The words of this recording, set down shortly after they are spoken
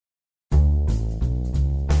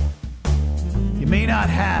may not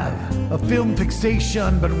have a film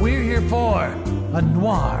fixation, but we're here for a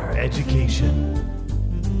noir education.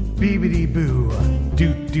 Beebity boo,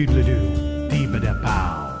 doot doodle doo, dee-ba-da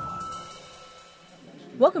pow.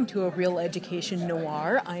 Welcome to A Real Education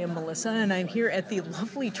Noir. I am Melissa, and I'm here at the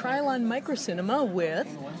lovely Trilon Microcinema with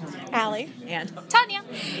Allie and Tanya.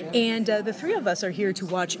 And the three of us are here to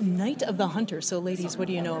watch Night of the Hunter. So, ladies, what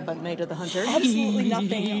do you know about Night of the Hunter? Absolutely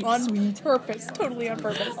nothing. On purpose. Totally on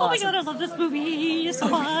purpose. Awesome. Oh my god, I love this movie so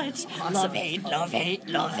much. Awesome. Love, hate, love, hate,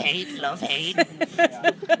 love, hate, love, hate.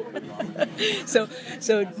 So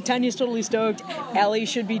Tanya's totally stoked. Allie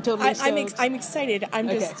should be totally stoked. I'm excited. I'm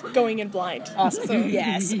just going in blind. Awesome. So.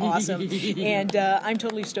 Yes, awesome. And I'm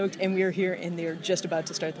totally stoked, and we're here, and they're just about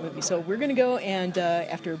to start the movie. So we're going to go, and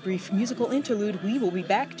after a brief musical interlude, we will be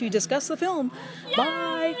back to discuss the film. Yay!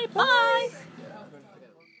 Bye! Bye!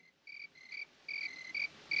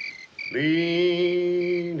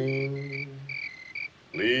 Leaning,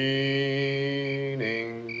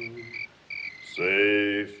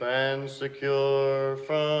 safe and secure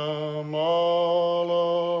from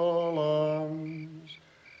all alarms.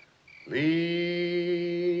 Leaning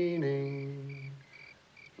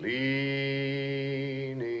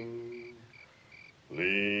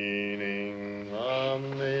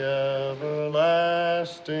on the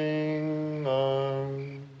everlasting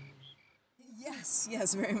arms.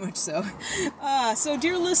 Yes, very much so. So,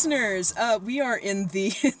 dear listeners, we are in the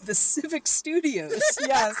Civic Studios.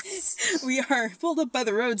 Yes. We are pulled up by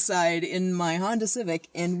the roadside in my Honda Civic,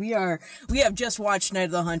 and we have just watched Night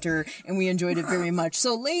of the Hunter, and we enjoyed it very much.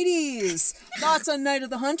 So, ladies, thoughts on Night of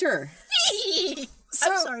the Hunter?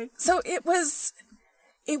 I'm sorry. So it was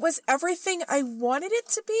everything I wanted it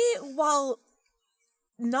to be, while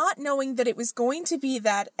not knowing that it was going to be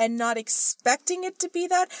that, and not expecting it to be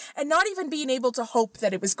that, and not even being able to hope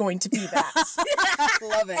that it was going to be that.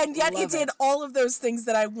 Love it. And yet it did all of those things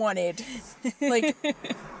that I wanted. Like,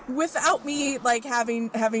 without me, like,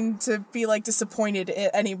 having to be, like, disappointed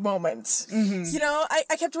at any moment. Mm-hmm. You know,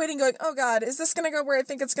 I kept waiting, going, oh god, is this gonna go where I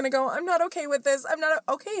think it's gonna go? I'm not okay with this.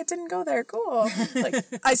 Okay, it didn't go there. Cool. Like,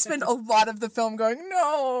 I spent a lot of the film going,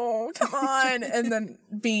 no, come on. And then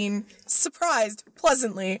being surprised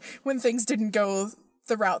pleasantly when things didn't go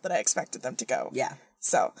the route that I expected them to go. Yeah.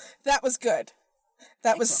 So, that was good.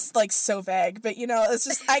 That was, like, so vague, but, you know, it's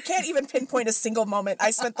just, I can't even pinpoint a single moment.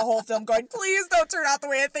 I spent the whole film going, please don't turn out the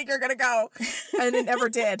way I think you're gonna go. And it never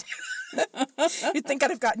did. You'd think I'd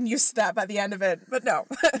have gotten used to that by the end of it, but no.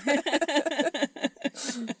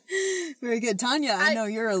 Very good. Tanya, I know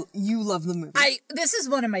you love the movie. This is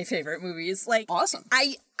one of my favorite movies. Like, awesome.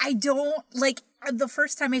 I don't, like, the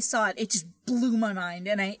first time I saw it, it just blew my mind,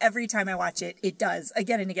 and every time I watch it, it does,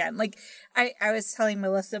 again and again. Like, I was telling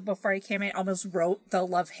Melissa before I came in, I almost wrote the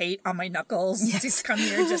love-hate on my knuckles to come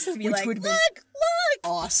here just to be like, look!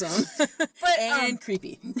 Awesome. But, and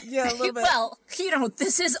creepy. Yeah, a little bit. Well, you know,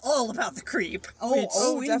 this is all about the creep.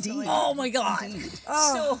 Oh, definitely. indeed. Oh my god. Indeed.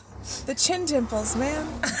 Oh, the chin dimples, man.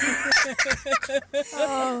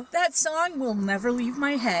 Oh. That song will never leave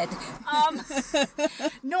my head.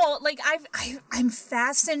 No, like, I'm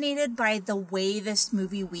fascinated by the way this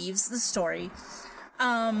movie weaves the story.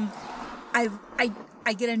 I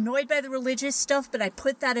get annoyed by the religious stuff, but I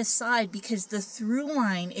put that aside because the through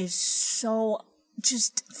line is so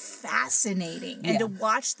just fascinating. And to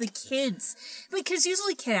watch the kids, like, because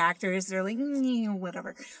usually kid actors, they're like,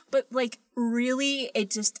 whatever. But, like, really,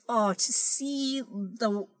 it just, to see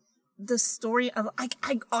the story of, I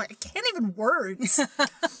can't even words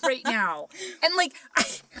right now. And, like,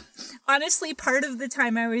 honestly, part of the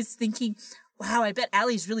time I was thinking, wow, I bet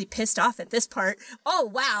Allie's really pissed off at this part.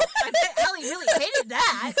 Oh, wow, I bet Allie really hated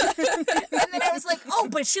that. And then I was like, oh,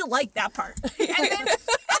 but she'll like that part. And then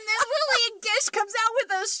Lillian Gish comes out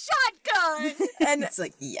with a shotgun. And it's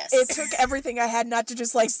like, yes. It took everything I had not to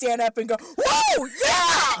just, like, stand up and go, whoa,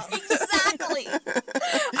 yeah! Exactly.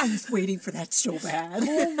 I was waiting for that so bad.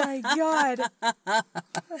 Oh, my God.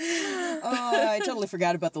 I totally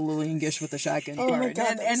forgot about the Lillian Gish with the shotgun part. My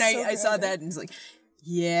God, and so I saw good. that and was like,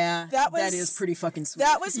 yeah, that is pretty fucking sweet.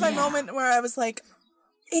 That was my moment where I was like,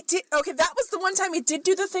 that was the one time it did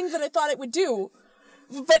do the thing that I thought it would do,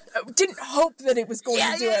 but didn't hope that it was going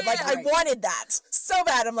to do it. Like, I wanted that so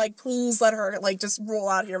bad. I'm like, please let her, like, just roll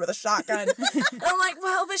out here with a shotgun. And I'm like,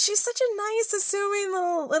 well, but she's such a nice, assuming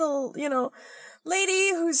little, you know,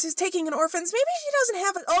 lady who's taking an orphans. Maybe she doesn't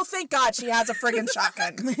have it. Oh, thank God she has a friggin'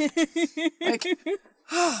 shotgun. Like,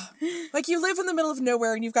 Like, you live in the middle of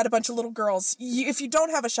nowhere and you've got a bunch of little girls. If you don't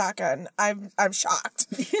have a shotgun, I'm shocked.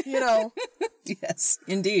 You know. Yes,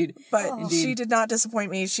 indeed. But she did not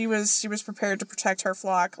disappoint me. She was prepared to protect her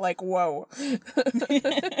flock. Like, whoa.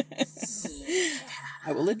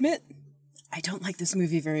 I will admit, I don't like this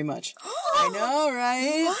movie very much. I know,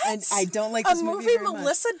 right? What? And I don't like this movie very much.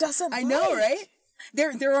 Melissa doesn't I know, right?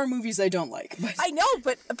 There are movies I don't like. But I know,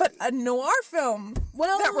 but a noir film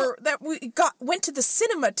that we went to the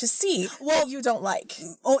cinema to see that you don't like.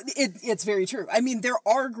 Oh, it's very true. I mean, there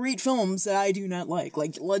are great films that I do not like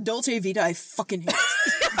La Dolce Vita. I fucking hate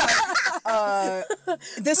it.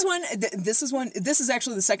 This one, this is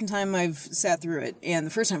actually the second time I've sat through it, and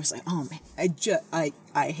the first time I was like, oh man,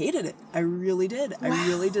 I hated it. I really did. Wow. I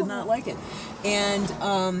really did not like it, and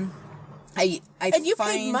I and you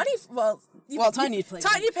paid money. Tanya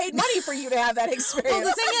paid money for you to have that experience.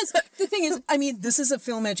 Well, the thing is, I mean, this is a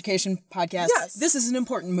film education podcast. Yes. This is an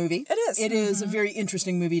important movie. It is. It is a very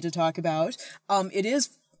interesting movie to talk about. It is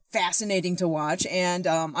fascinating to watch, and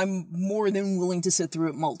I'm more than willing to sit through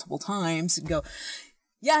it multiple times and go,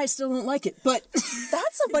 yeah, I still don't like it. But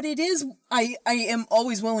but it is, I am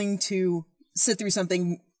always willing to sit through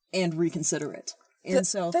something and reconsider it. And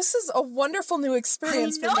so this is a wonderful new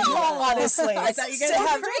experience for me, honestly. I thought you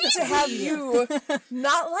guys to have you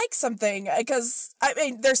not like something, because I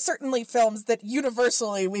mean, there's certainly films that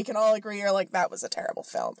universally we can all agree are like, that was a terrible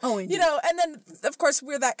film. Oh, indeed. You know, and then of course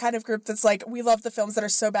we're that kind of group that's like, we love the films that are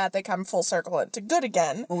so bad they come full circle into good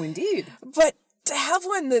again. Oh, indeed. But to have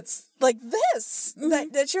one that's like this,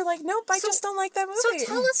 that you're like, nope, I just don't like that movie. So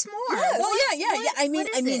tell us more. Yes. Well, yeah. I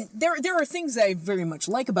mean, there are things I very much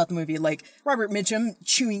like about the movie, like Robert Mitchum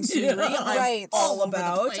chewing scenery. Right. I'm all All over the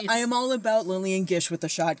about. place. I am all about Lillian Gish with the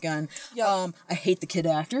shotgun. Yep. I hate the kid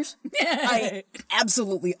actors. I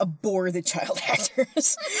absolutely abhor the child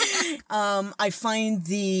actors. I find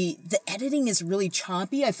the editing is really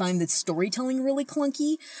choppy. I find the storytelling really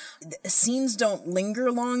clunky. The scenes don't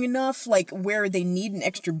linger long enough. Like where they need an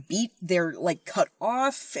extra beat, they're like cut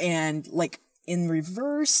off and like in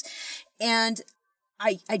reverse. And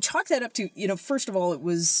I chalk that up to, you know, first of all, it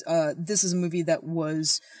was, this is a movie that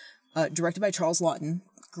was directed by Charles Laughton.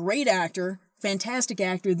 Great actor, fantastic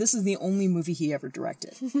actor. This is the only movie he ever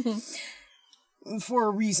directed. For a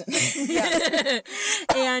reason.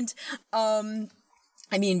 And,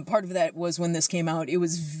 I mean, part of that was when this came out, it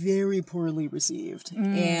was very poorly received.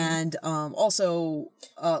 And also,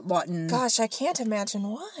 Laughton... Gosh, I can't imagine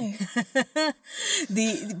why.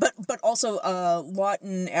 But also,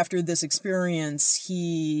 Laughton, after this experience,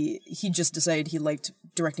 he just decided he liked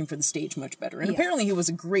directing for the stage much better. And apparently he was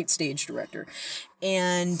a great stage director.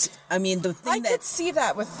 And, I mean, the thing I could see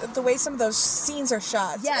that with the way some of those scenes are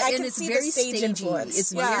shot. Yeah, I and can it's see very the stage stagey. influence.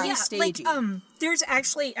 It's very Yeah, stagey. like there's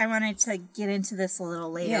actually, I wanted to get into this a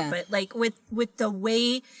little later, Yeah. but like with the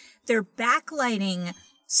way they're backlighting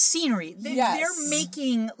scenery, they're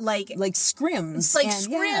making like scrims. like and,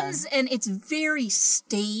 scrims, and it's very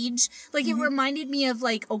staged. Like it reminded me of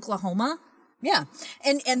like Oklahoma. Yeah.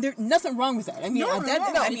 And there's nothing wrong with that. I mean,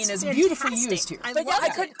 it's beautifully fantastic. used here. But yeah,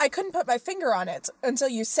 I couldn't put my finger on it until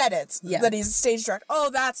you said it. Yeah. That he's a stage director.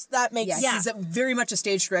 Oh, that makes sense. Yeah, he's very much a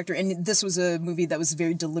stage director, and this was a movie that was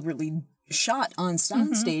very deliberately shot on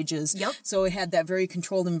sound stages. Yep. So it had that very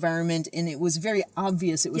controlled environment, and it was very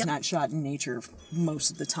obvious it was not shot in nature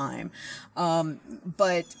most of the time.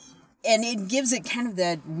 And it gives it kind of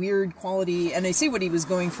that weird quality, and I see what he was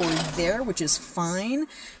going for there, which is fine,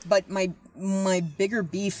 but my bigger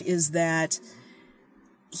beef is that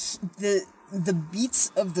the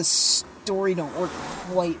beats of the story don't work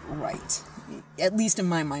quite right. At least in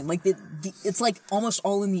my mind, like it's like almost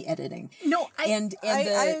all in the editing. No, I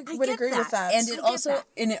would agree with that.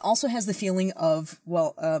 And it also has the feeling of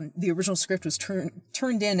the original script was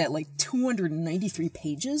turned in at like 293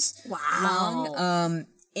 pages long.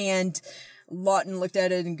 And Laughton looked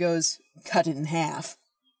at it and goes, "Cut it in half."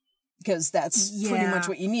 Because that's pretty much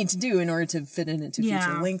what you need to do in order to fit it into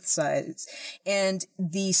feature length size. And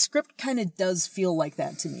the script kind of does feel like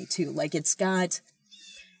that to me too. Like it's got.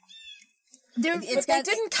 They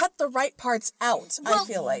didn't cut the right parts out. I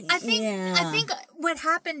feel like. I think what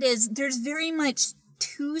happened is there's very much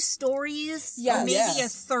two stories, maybe a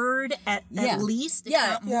third at least, if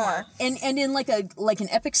not more. And in like an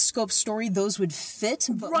epic scope story, those would fit,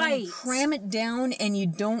 but when you cram it down and you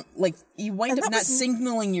don't you wind up not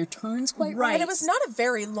signaling your turns quite right. And it was not a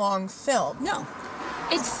very long film. No.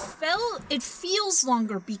 It feels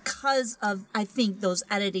longer because of, I think, those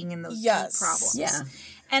editing and those problems. Yeah.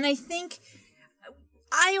 And I think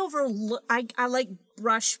I like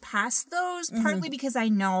brush past those partly because I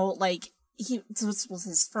know this was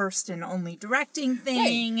his first and only directing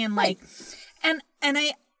thing, and like, and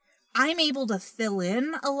I'm able to fill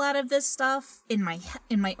in a lot of this stuff in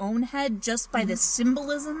my own head just by the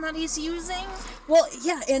symbolism that he's using. Well,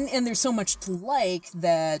 yeah, and there's so much to like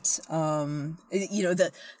that. You know,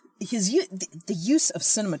 the use of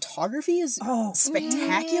cinematography is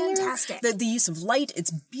spectacular. Fantastic. The use of light,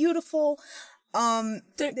 it's beautiful.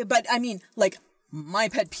 But I mean, like, my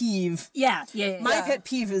pet peeve. My pet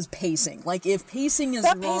peeve is pacing. Like, if pacing is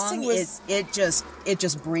That wrong, pacing was- it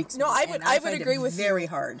just breaks. No, me, I and would find agree it with you. very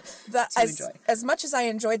hard That to enjoy. as much as I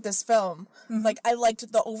enjoyed this film, like I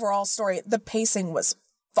liked the overall story, the pacing was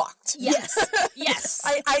fucked. Yes. Yes.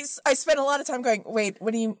 I spent a lot of time going, wait,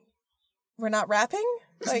 what do you? We're not rapping?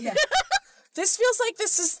 Like, this feels like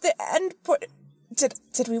this is the end point.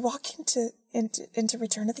 Did we walk into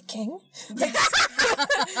Return of the King? Like,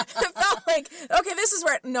 it felt like, okay, this is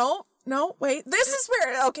where. No, wait, this is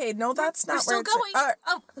where. Okay, no, that's not We're where. still going.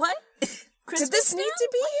 Oh, what? Did this need to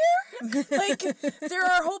be here? Like, there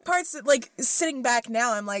are whole parts that, like, sitting back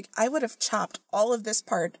now, I'm like, I would have chopped all of this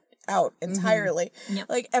part out entirely. Yep.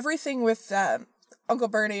 Like, everything with Uncle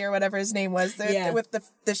Bernie or whatever his name was, with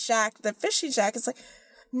the shack, the fishing shack, it's like,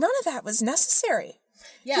 none of that was necessary.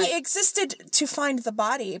 Yeah. He existed to find the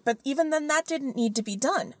body, but even then that didn't need to be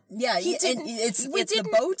done. Yeah, He and didn't. it's We the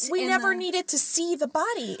didn't. boat. We and never the- needed to see the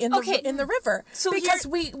body in the river, So because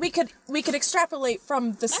we could extrapolate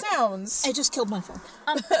from the sounds. I just killed my phone.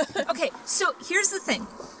 Okay, so here's the thing.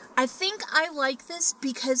 I think I like this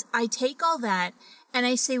because I take all that and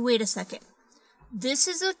I say, wait a second. This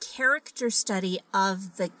is a character study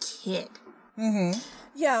of the kid.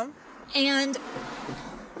 Yeah. And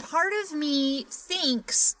part of me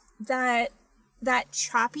thinks that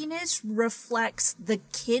choppiness reflects the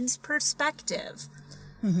kid's perspective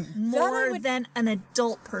more than an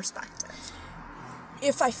adult perspective.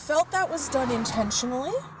 If I felt that was done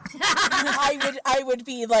intentionally, I would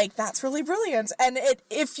be like, that's really brilliant. And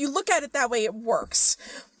if you look at it that way, it works.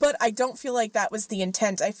 But I don't feel like that was the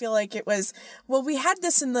intent. I feel like it was, well, we had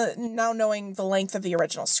this in the, now knowing the length of the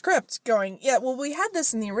original script, going, yeah, well, we had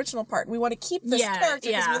this in the original part. We want to keep this character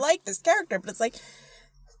because we like this character. But it's like,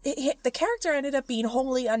 the character ended up being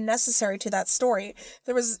wholly unnecessary to that story.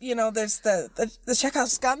 There was, there's the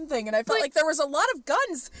Chekhov's gun thing, and I felt like there was a lot of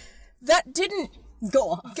guns that didn't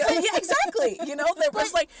go off. Yeah, exactly. That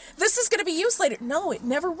was like, this is going to be used later. No, it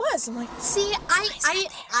never was. I'm like, see,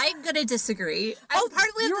 I'm gonna disagree.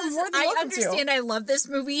 Partly you're this, more than I welcome understand. I love this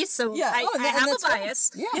movie, so Yeah. I and have a that's fine.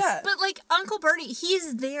 bias. Yeah. But like Uncle Bernie,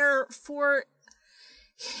 he's there for.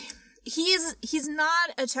 He's not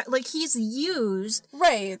he's used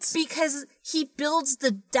Right. because he builds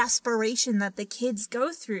the desperation that the kids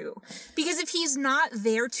go through. Because if he's not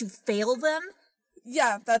there to fail them,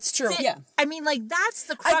 Yeah, that's true. then- I mean, like, that's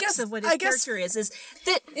the crux guess- of what I his guess- character is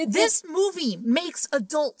that this movie makes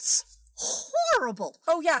adults horrible.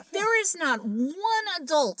 Oh, yeah. There is not one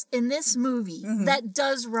adult in this movie that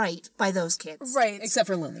does right by those kids. Right. Except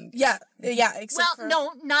for Lily. Yeah. Yeah. Except Well,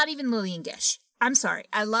 no, not even Lillian Gish. I'm sorry.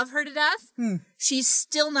 I love her to death. She's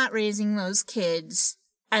still not raising those kids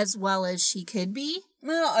as well as she could be.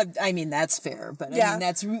 Well, I mean, that's fair, but I mean,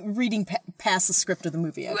 that's reading past the script of the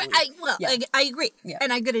movie. I believe. I agree. Yeah.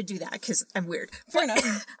 And I'm going to do that because I'm weird. Fair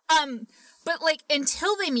enough. But like,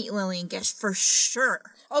 until they meet Lillian Gish, for sure.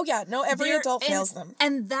 Oh, yeah. No, every They're- adult and- fails them.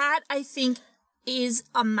 And that, I think, is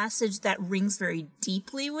a message that rings very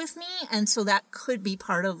deeply with me. And so that could be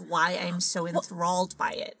part of why I'm so enthralled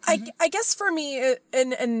by it. I guess for me,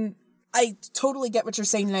 and I totally get what you're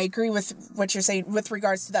saying, and I agree with what you're saying with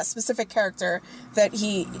regards to that specific character, that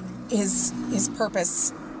his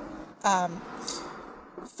purpose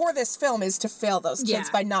for this film is to fail those kids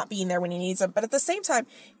by not being there when he needs them. But at the same time,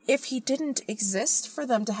 if he didn't exist for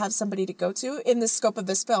them to have somebody to go to in the scope of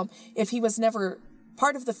this film, if he was never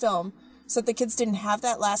part of the film, so that the kids didn't have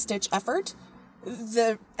that last ditch effort,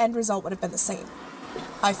 the end result would have been the same,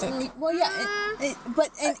 I think. Well, yeah,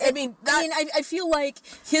 I feel like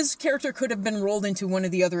his character could have been rolled into one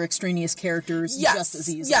of the other extraneous characters just as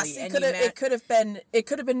easily. Yes, And it could have been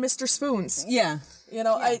Mr. Spoons. Yeah.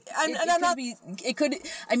 I'm not. It could.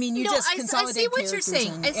 I mean, you just I consolidate see what you're characters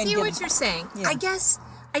saying. and I see get what them. you're saying. Yeah. I guess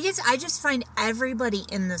I just find everybody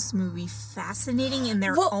in this movie fascinating in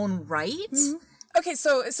their own right. Okay,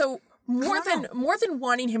 so more than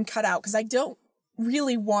wanting him cut out, because I don't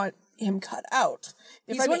really want him cut out.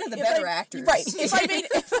 He's one of the better actors. Right. If I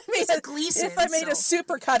made Gleason, if I made a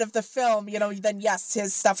super cut of the film, then yes,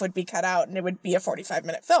 his stuff would be cut out and it would be a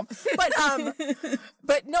 45-minute film. But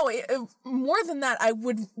but no, more than that, I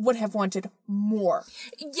would have wanted more.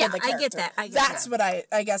 Yeah, for the I get character. that. I get That's that. what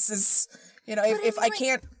I guess is, if I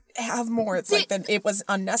can't have more. It's like that it was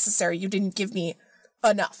unnecessary. You didn't give me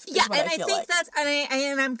enough. Yeah, and I think that's,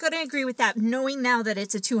 and I'm going to agree with that, knowing now that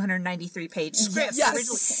it's a 293-page script. Yes.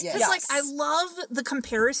 Because, Yes. like, I love the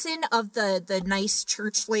comparison of the nice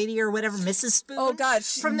church lady or whatever, Mrs. Spoon. Oh, God.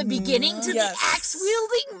 From the beginning to Yes. the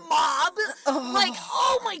axe-wielding mob. Like,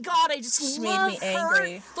 oh my God, I just She made love me her.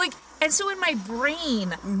 angry. Like, and so in my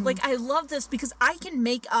brain, like, I love this because I can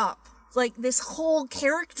make up like this whole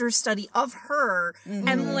character study of her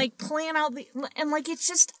and like plan out and like it's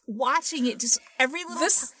just watching it just every little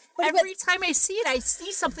every time I see it, I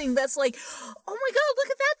see something that's like, oh my God, look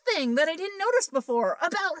at that thing that I didn't notice before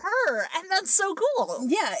about her, and that's so cool.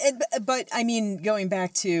 Yeah, but I mean, going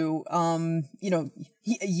back to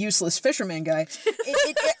useless fisherman guy,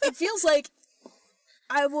 it feels like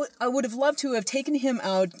I would have loved to have taken him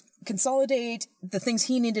out, consolidate the things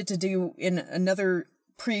he needed to do in another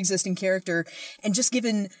pre-existing character, and just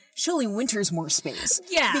given Shelley Winters more space.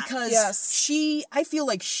 Yeah. Because Yes. I feel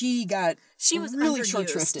like she was really underused.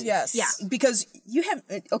 short-shrifted. Yes. Yeah. Because you have,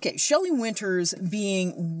 Shelley Winters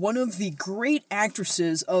being one of the great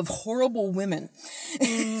actresses of Horrible Women.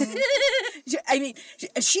 I mean,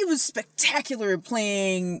 she was spectacular at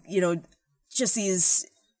playing, just these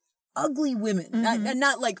ugly women.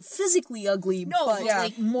 Not like physically ugly, No, but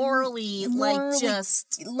like morally, like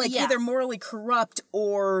just either morally corrupt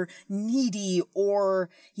or needy or,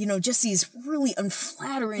 just these really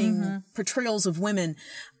unflattering portrayals of women.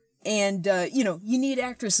 And, you need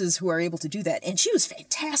actresses who are able to do that. And she was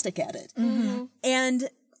fantastic at it. And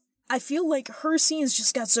I feel like her scenes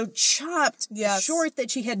just got so chopped short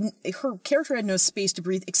that her character had no space to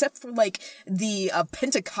breathe, except for like the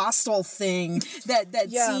Pentecostal thing, that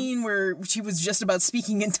scene where she was just about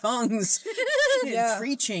speaking in tongues and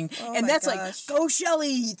preaching. And that's like, go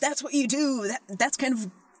Shelley, that's what you do. That's kind of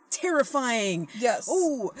terrifying. Yes.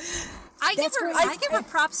 Oh, I give her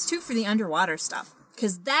props too for the underwater stuff,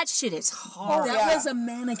 because that shit is hard. that was a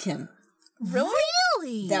mannequin.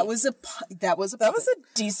 Really? That was a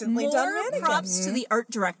decently More done mannequin. props to the art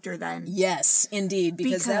director then. Yes, indeed,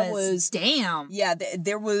 because that was damn. Yeah,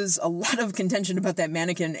 there was a lot of contention about that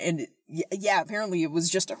mannequin, and apparently it was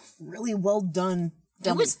just a really well done.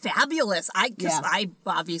 It was fabulous. I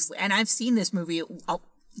obviously, and I've seen this movie. I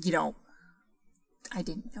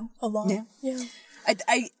didn't know. A lot. Yeah.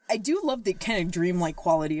 I do love the kind of dreamlike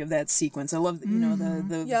quality of that sequence. I love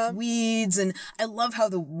the weeds, and I love how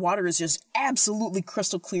the water is just absolutely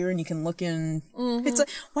crystal clear, and you can look in. It's like,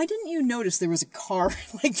 why didn't you notice there was a car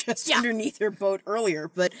like just underneath your boat earlier?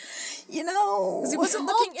 But he wasn't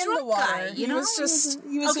looking in the water. Guy, he was just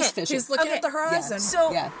fishing. He's looking at the horizon.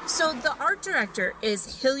 So the art director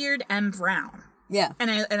is Hilliard M. Brown. Yeah,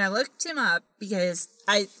 and I looked him up because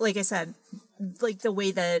like I said, like the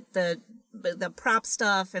way that the prop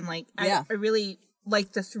stuff and like I really like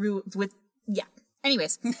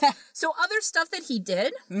anyways. So other stuff that he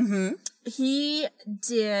did, he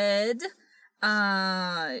did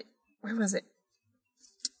where was it?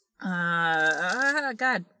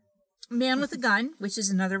 God. Man with a Gun, which is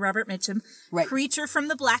another Robert Mitchum. Right. Creature from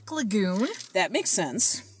the Black Lagoon. That makes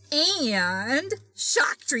sense. And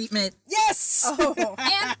Shock Treatment. Yes! Oh.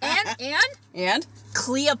 And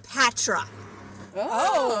Cleopatra.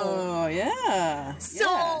 Oh, yeah.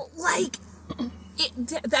 So, like,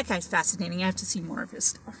 that guy's fascinating. I have to see more of his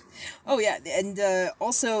stuff. Oh, yeah. And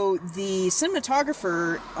also, the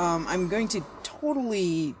cinematographer, I'm going to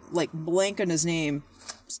totally, blank on his name.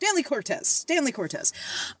 Stanley Cortez.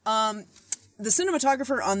 The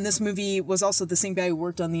cinematographer on this movie was also the same guy who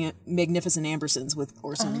worked on the Magnificent Ambersons with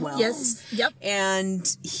Orson Welles. Yes. Yep.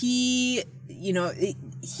 And he, he did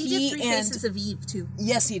Three Faces of Eve, too.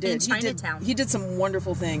 Yes, he did. In Chinatown. He did some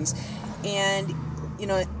wonderful things. And,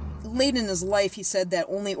 late in his life, he said that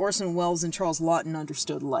only Orson Welles and Charles Laughton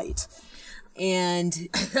understood light. And,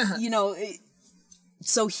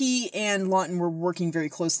 so he and Laughton were working very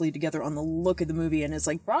closely together on the look of the movie. And it's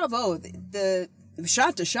like, bravo, the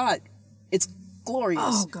shot to shot, it's glorious.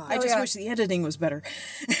 Oh, God. I just wish the editing was better.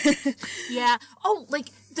 Yeah. Oh, like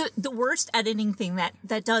the worst editing thing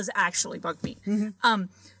that does actually bug me.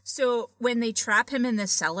 So when they trap him in the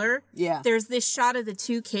cellar, there's this shot of the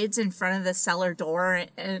two kids in front of the cellar door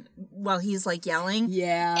and while he's yelling.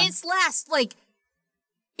 Yeah. It's like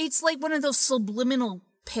one of those subliminal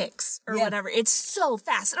pics or whatever. It's so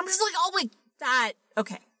fast. And I'm just like, oh my,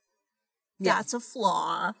 okay. Yeah. That's a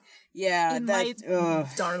flaw. Yeah, my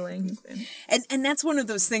darling. And that's one of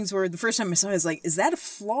those things where the first time I saw it, I was like, is that a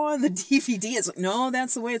flaw in the DVD? It's like, no,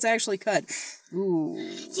 that's the way it's actually cut. Ooh.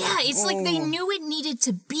 Yeah, it's like they knew it needed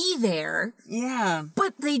to be there. Yeah.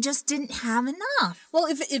 But they just didn't have enough. Well,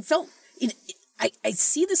 if it felt... I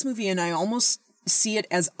see this movie and I almost see it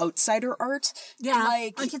as outsider art. Yeah,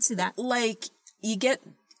 like, I can see that. Like, you get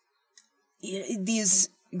these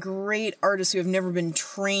great artists who have never been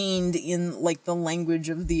trained in like the language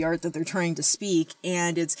of the art that they're trying to speak,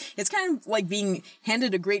 and it's kind of like being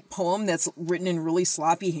handed a great poem that's written in really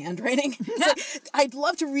sloppy handwriting. It's like, I'd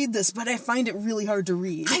love to read this, but I find it really hard to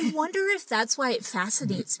read. I wonder if that's why it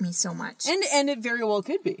fascinates me so much. And it very well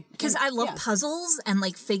could be, Because I love puzzles and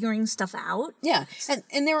like figuring stuff out. yeah.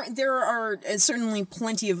 And there are certainly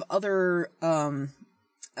plenty of other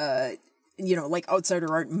like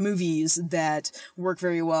outsider art movies that work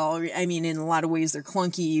very well. I mean, in a lot of ways they're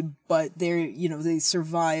clunky, but they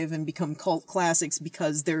survive and become cult classics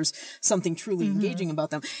because there's something truly engaging about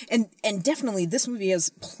them. And definitely this movie has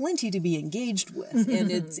plenty to be engaged with. And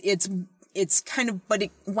it's kind of, but it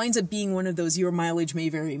winds up being one of those your mileage may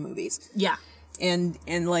vary movies. Yeah. And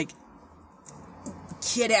like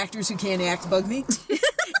kid actors who can't act bug me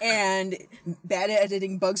and bad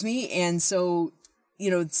editing bugs me. And so,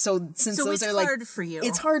 since those are like, hard for you.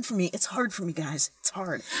 It's hard for me. It's hard for me, guys. It's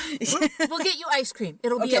hard. We'll get you ice cream.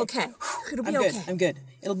 It'll be okay. It'll be okay. I'm good.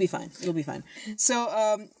 It'll be fine.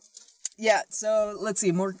 So, so let's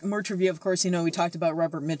see. More trivia, of course. We talked about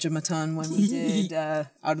Robert Mitchum a ton when we did Out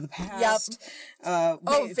of the Past.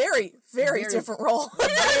 Very, very different role.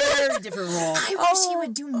 Very different role. I wish he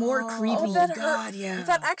would do more creepy. that God, yeah.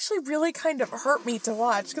 That actually really kind of hurt me to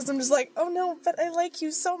watch because I'm just like, oh no, but I like you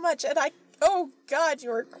so much, and oh God, you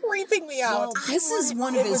were creeping me out. Well, this is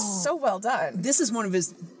one of It his. was so well done. This is one of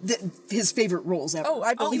his favorite roles ever. Oh,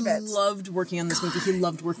 I believe it. He loved working on this movie. He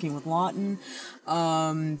loved working with Lawton.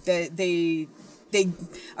 They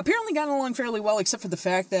apparently got along fairly well, except for the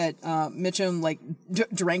fact that Mitchum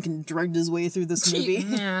drank and drugged his way through this movie.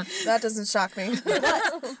 Yeah. That doesn't shock me.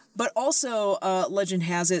 But also, legend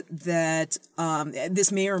has it that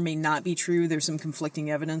this may or may not be true. There's some conflicting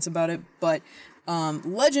evidence about it, but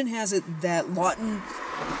legend has it that Lawton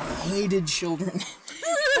hated children.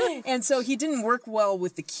 And so he didn't work well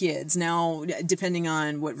with the kids. Now, depending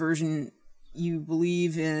on what version you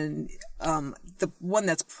believe in, the one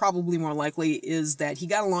that's probably more likely is that he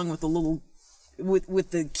got along with the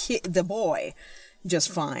boy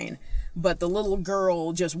just fine. But the little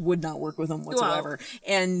girl just would not work with him whatsoever. Wow.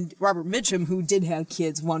 And Robert Mitchum, who did have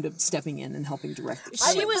kids, wound up stepping in and helping direct the show.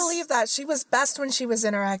 I would believe that. She was best when she was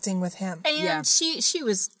interacting with him. And she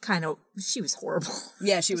was horrible.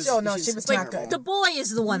 Yeah, she was. Oh, no, she was not good. The boy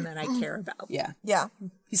is the one that I care about. Yeah. Yeah.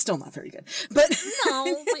 He's still not very good. But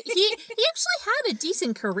no, but he actually had a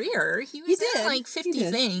decent career. He was in like 50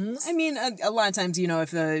 things. I mean, a lot of times,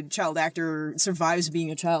 if a child actor survives being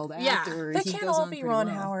a child actor, They he can't goes all on be pretty Ron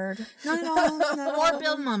well. Howard. Not at all. Not at all. Or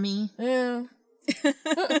Bill Mummy. Yeah.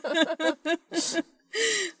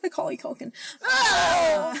 Macaulay Culkin.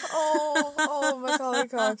 Oh, Macaulay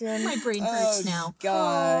Culkin. My brain hurts now.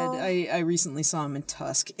 God, I recently saw him in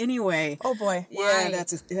Tusk. Anyway. Oh boy. Yeah,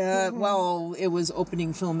 that's well, it was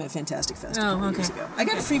opening film at Fantastic Fest a couple years ago. I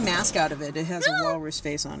got a free mask out of it. It has a walrus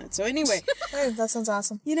face on it. So anyway, Hey, that sounds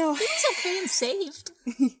awesome. He was okay and saved.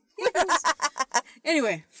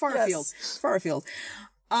 Anyway, far afield.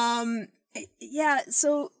 Yeah,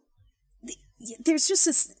 so there's just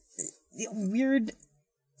this weird.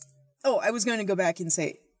 Oh, I was going to go back and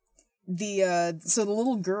say the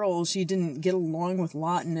little girl, she didn't get along with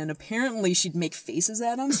Lawton, and apparently she'd make faces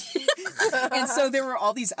at him. And so there were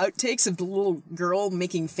all these outtakes of the little girl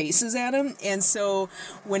making faces at him, and so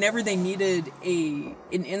whenever they needed an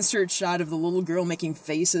insert shot of the little girl making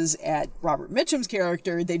faces at Robert Mitchum's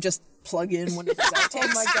character, they just plug in one of his outtakes.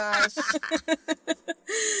 Oh my gosh.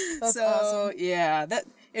 That's awesome. Yeah,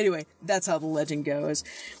 anyway, that's how the legend goes.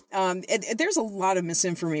 There's a lot of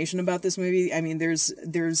misinformation about this movie. I mean, there's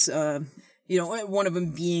one of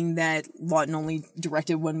them being that Lawton only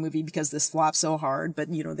directed one movie because this flopped so hard, but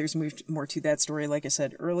there's more to that story, like I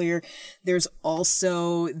said earlier. There's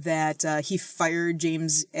also that he fired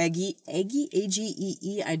James Agee,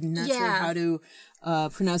 A-G-E-E, I'm not sure how to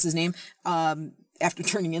pronounce his name, after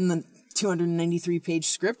turning in the 293-page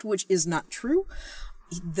script, which is not true.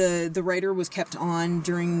 The writer was kept on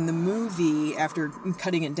during the movie after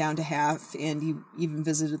cutting it down to half, and he even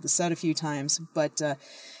visited the set a few times. But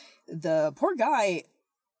the poor guy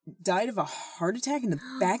died of a heart attack in the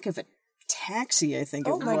back of a taxi, I think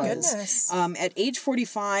it was. Oh my goodness. At age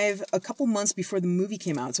 45, a couple months before the movie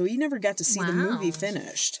came out, so he never got to see the movie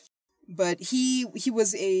finished. But he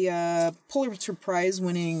was a Pulitzer Prize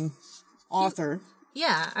winning author.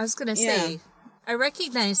 Yeah, I was gonna say. I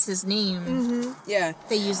recognize his name. Mm-hmm. Yeah.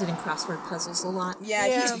 They use it in crossword puzzles a lot.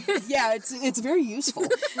 Yeah. It's very useful.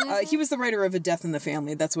 He was the writer of A Death in the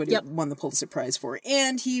Family. That's what he won the Pulitzer Prize for.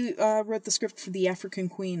 And he wrote the script for The African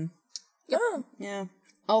Queen. Yeah.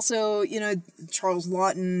 Also, you know, Charles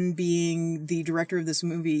Laughton being the director of this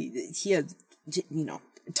movie, he had, you know,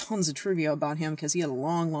 tons of trivia about him because he had a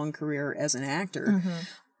long, long career as an actor.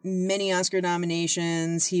 Many Oscar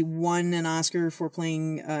nominations. He won an Oscar for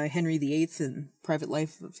playing Henry VIII in Private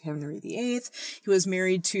Life of Henry VIII. He was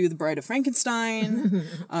married to the Bride of Frankenstein,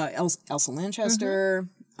 Elsa Lanchester.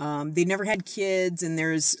 They never had kids, and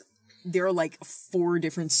there are like 4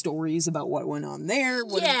 different stories about what went on there.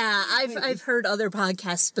 I've heheard other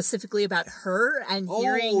podcasts specifically about her and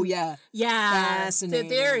hearing. Oh, yeah. Fascinating.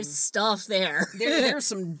 There is stuff there. There's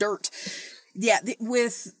some dirt. Yeah,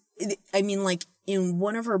 like in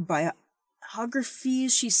one of her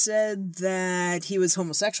biographies, she said that he was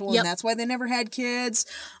homosexual and that's why they never had kids.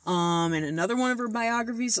 In another one of her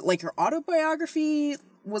biographies, like her autobiography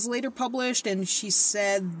was later published, and she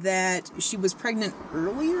said that she was pregnant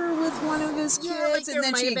earlier with one of his kids, and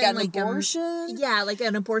then she got an abortion. Like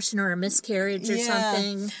an abortion or a miscarriage or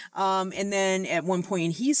something. And then at one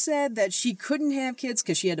point he said that she couldn't have kids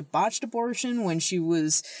because she had a botched abortion when she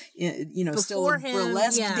was, still a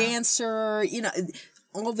burlesque dancer. You know,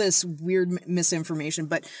 all this weird misinformation.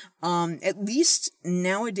 But at least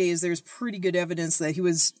nowadays there's pretty good evidence that he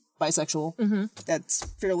was bisexual. That's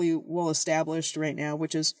fairly well established right now,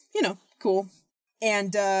 which is, cool.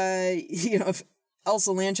 And, if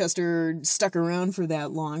Elsa Lanchester stuck around for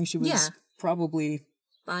that long, she was probably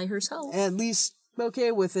by herself. At least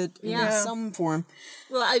okay with it in some form.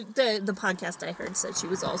 Well, the podcast I heard said she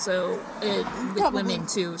was also with women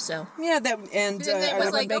too, so. Yeah, that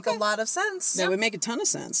would make a lot of sense. That would make a ton of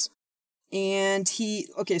sense. And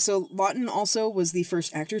so Laughton also was the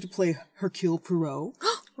first actor to play Hercule Poirot.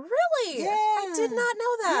 Really? Yeah. I did not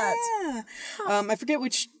know that. Yeah. I forget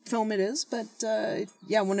which film it is, but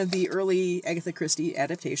one of the early Agatha Christie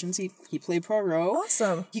adaptations. He played Poirot.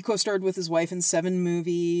 Awesome. He co-starred with his wife in 7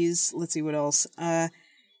 movies. Let's see what else.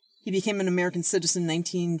 He became an American citizen in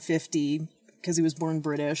 1950 because he was born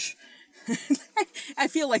British. I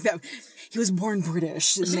feel like that. He was born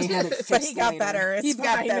British, and they had it fixed. But he got later. better. He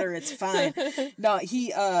got better. It's fine. No,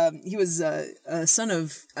 he was a son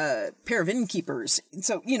of a pair of innkeepers,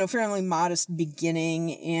 so fairly modest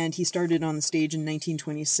beginning, and he started on the stage in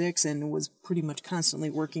 1926 and was pretty much constantly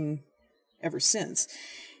working ever since.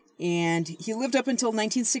 And he lived up until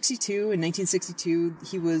 1962. In 1962,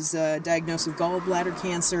 he was diagnosed with gallbladder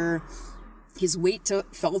cancer. His weight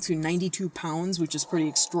fell to 92 pounds, which is pretty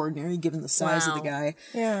extraordinary given the size of the guy.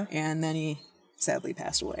 Yeah. And then he sadly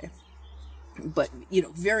passed away. But,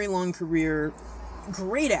 very long career,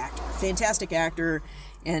 great actor, fantastic actor,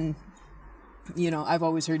 and, I've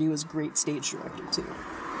always heard he was a great stage director, too.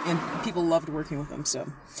 And people loved working with him,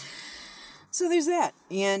 so there's that.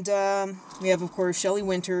 And we have, of course, Shelley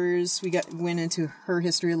Winters. We went into her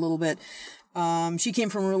history a little bit. She came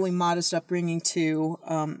from a really modest upbringing, too.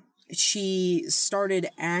 She started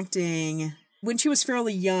acting when she was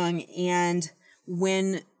fairly young, and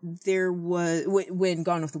when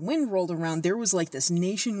Gone with the Wind rolled around, there was like this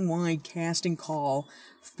nationwide casting call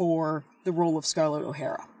for the role of Scarlett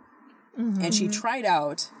O'Hara. And she tried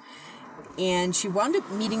out, and she wound up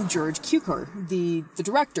meeting George Cukor, the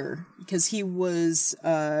director, because he was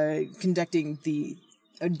conducting the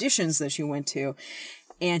auditions that she went to.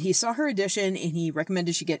 And he saw her audition, and he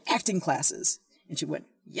recommended she get acting classes. And she went,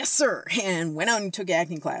 yes, sir, and went out and took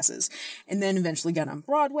acting classes. And then eventually got on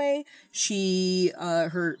Broadway. She,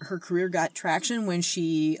 her career got traction when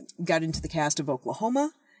she got into the cast of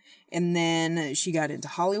Oklahoma. And then she got into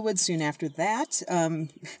Hollywood soon after that,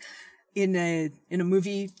 in a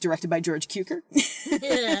movie directed by George Cukor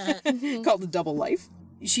called The Double Life.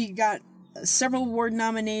 She got several award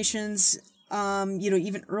nominations,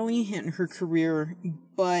 even early in her career,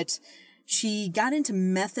 but she got into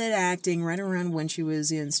method acting right around when she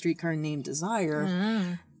was in Streetcar Named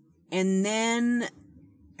Desire. And then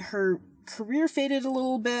her career faded a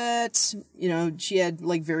little bit. She had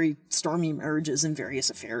like very stormy marriages and various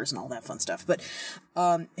affairs and all that fun stuff. But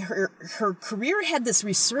her career had this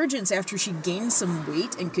resurgence after she gained some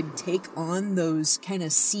weight and could take on those kind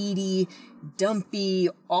of seedy, dumpy,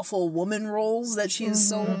 awful woman roles that she is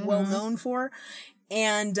so well known for.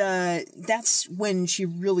 And that's when she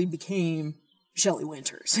really became Shelley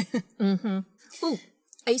Winters. Ooh,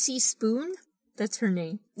 Icy Spoon? That's her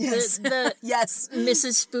name. Yes. Yes.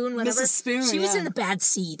 Mrs. Spoon, whatever. Mrs. Spoon, She was in The Bad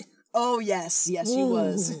Seed. Oh, yes, she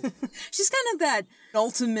was. She's kind of that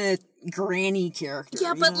ultimate granny character.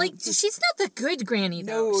 Yeah, but she's not the good granny,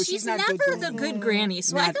 though. No, she's not never good the good granny,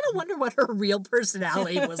 so I gotta wonder what her real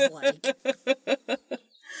personality was like.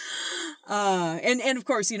 And of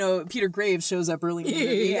course, Peter Graves shows up early in the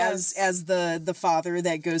movie as the father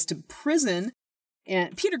that goes to prison.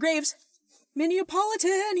 And Peter Graves,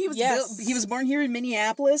 Minneapolitan. He was born here in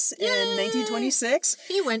Minneapolis in 1926.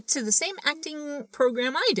 He went to the same acting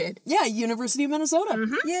program I did. Yeah, University of Minnesota.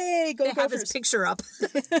 Yay, go They have his Gophers. picture up.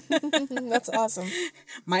 That's awesome.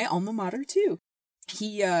 My alma mater too.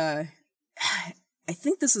 He I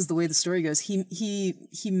think this is the way the story goes.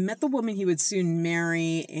 He met the woman he would soon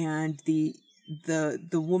marry, and the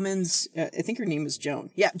woman's I think her name is Joan.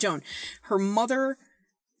 Yeah, Joan. Her mother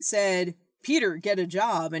said, "Peter, get a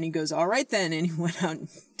job." And he goes, "All right then." And he went out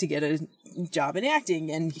to get a job in acting,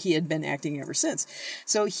 and he had been acting ever since.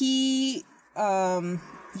 So he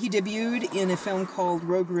debuted in a film called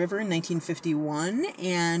Rogue River in 1951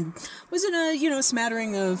 and was in a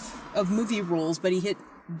smattering of movie roles, but he hit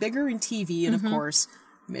bigger in TV, and of course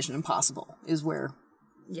Mission Impossible is where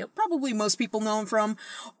probably most people know him from,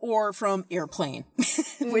 or from Airplane,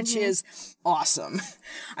 which is awesome.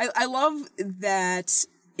 I love that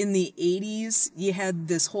in the 80s, you had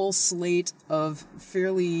this whole slate of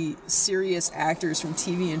fairly serious actors from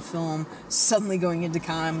TV and film suddenly going into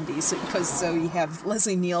comedy. So you have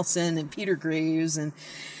Leslie Nielsen and Peter Graves, and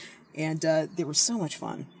they were so much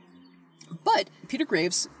fun. But Peter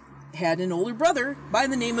Graves had an older brother by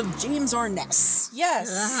the name of James Arness.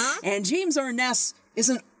 Yes. And James Arness is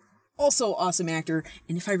an also awesome actor.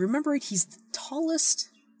 And if I remember right, he's the tallest.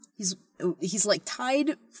 He's like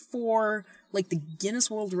tied for like the Guinness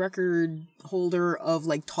World Record holder of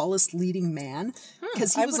like tallest leading man,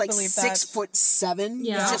 because he was like 6'7".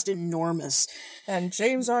 Yeah. He's just enormous. And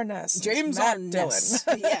James Arness. James Matt Arness.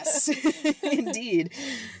 Dillon. Yes, indeed.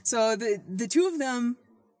 So the two of them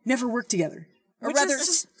never worked together. Or Which rather, is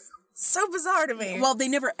just so bizarre to me. well, they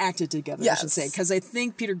never acted together, I should Yes. say, because I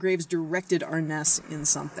think Peter Graves directed Arness in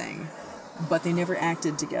something, but they never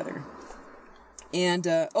acted together. And,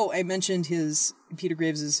 I mentioned Peter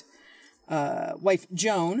Graves's wife,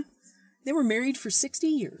 Joan. They were married for 60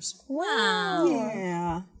 years.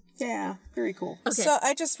 Wow. Yeah, very cool. Okay. So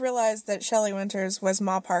I just realized that Shelley Winters was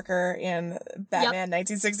Ma Parker in Batman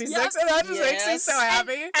 1966, and that just makes me so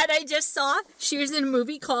happy. And I just saw she was in a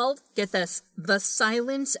movie called, get this, The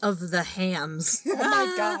Silence of the Hams Oh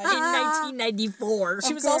my god. in 1994.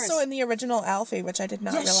 She was also in the original Alfie, which I did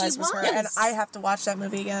not Yes, realize she was her, was. and I have to watch that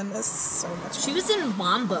movie again. It's so much fun. She was in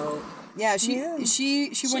Wombo. Yeah, she won has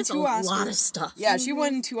 2 a Oscars. lot of stuff. Yeah, she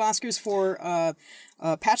won 2 Oscars for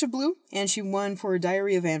Patch of Blue, and she won for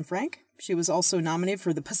Diary of Anne Frank. She was also nominated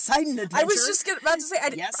for the Poseidon Adventure. I was just about to say,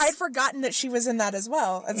 Yes. I'd forgotten that she was in that as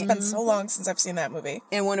well. It's been so long since I've seen that movie.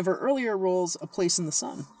 And one of her earlier roles, A Place in the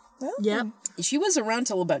Sun. Yep. She was around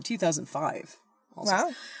till about 2005. Also.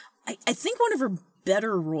 Wow. I think one of her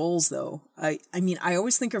better roles, though, I mean, I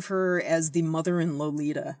always think of her as the mother in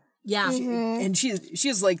Lolita. Yeah. And she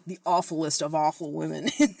is like the awfulest of awful women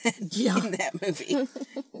in that movie.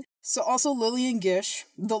 So also Lillian Gish,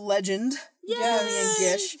 the legend. Yes. Lillian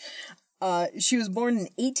Gish. She was born in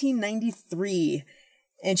 1893,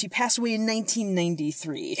 and she passed away in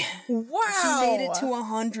 1993. Wow. She made it to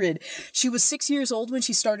 100. She was 6 years old when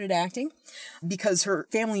she started acting because her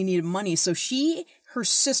family needed money. So her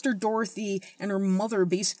sister Dorothy, and her mother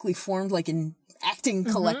basically formed like an acting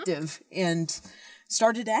collective and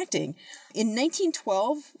started acting. In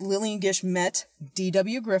 1912, Lillian Gish met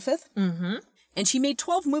D.W. Griffith, and she made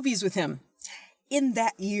 12 movies with him in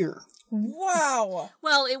that year. Wow.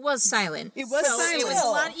 Well, it was silent. It was silent. It was a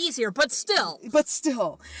lot easier, but still. But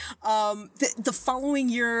still, the following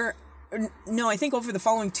year, no, I think over the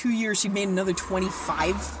following 2 years, she made another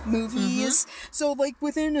 25 movies. So, like,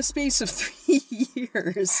 within a space of 3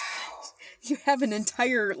 years, you have an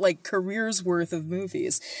entire, like, career's worth of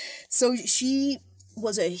movies. So she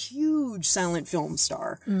was a huge silent film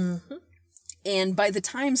star. And by the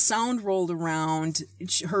time sound rolled around,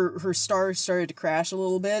 her star started to crash a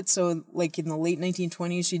little bit. So, like, in the late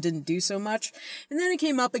 1920s, she didn't do so much. And then it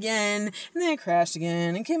came up again, and then it crashed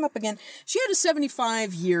again, and came up again. She had a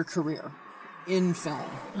 75-year career in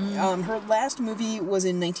film. Her last movie was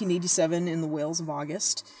in 1987 in The Whales of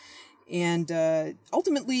August. And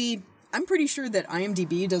ultimately, I'm pretty sure that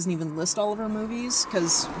IMDb doesn't even list all of her movies,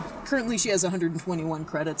 because currently she has 121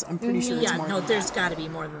 credits. I'm pretty sure it's more than there's got to be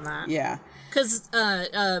more than that. Yeah. Because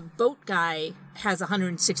Boat Guy has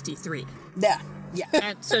 163. Yeah.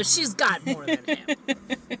 And so she's got more than him.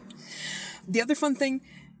 The other fun thing,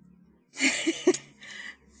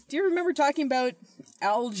 do you remember talking about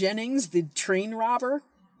Al Jennings, the train robber,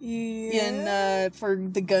 in for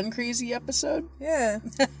the Gun Crazy episode? Yeah.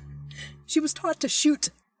 She was taught to shoot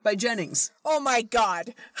by Jennings. Oh my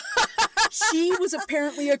god. She was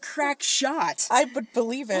apparently a crack shot. I would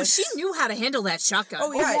believe it. Well, she knew how to handle that shotgun.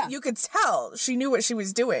 Oh yeah, yeah. you could tell she knew what she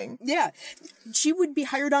was doing. Yeah. She would be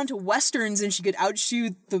hired onto Westerns and she could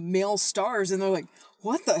outshoot the male stars, and they're like,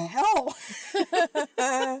 what the hell?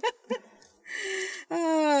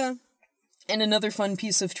 And another fun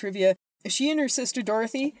piece of trivia. She and her sister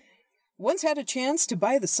Dorothy once had a chance to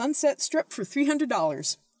buy the Sunset Strip for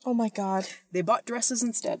 $300. Oh my god. They bought dresses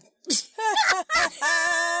instead.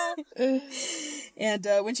 And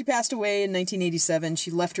when she passed away in 1987,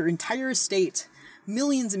 she left her entire estate,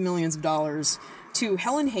 millions and millions of dollars, to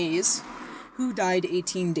Helen Hayes, who died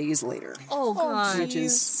 18 days later, Oh, God. which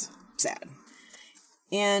is sad.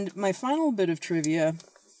 And my final bit of trivia,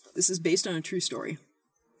 this is based on a true story.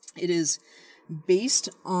 It is based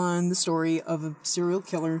on the story of a serial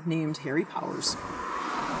killer named Harry Powers,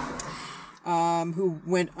 who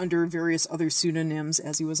went under various other pseudonyms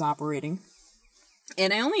as he was operating.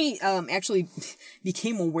 And I only actually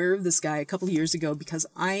became aware of this guy a couple of years ago because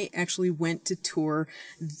I actually went to tour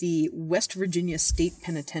the West Virginia State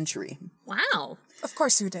Penitentiary. Wow. Of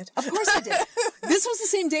course you did. Of course I did. This was the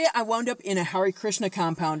same day I wound up in a Hare Krishna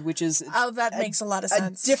compound, which is Oh, that makes a lot of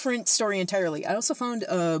sense. a different story entirely. I also found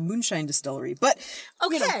a moonshine distillery, but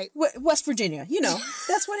Okay. West Virginia,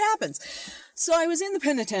 that's what happens. So I was in the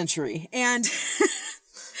penitentiary, and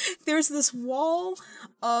there's this wall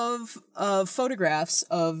of photographs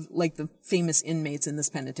of like the famous inmates in this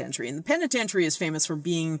penitentiary, and the penitentiary is famous for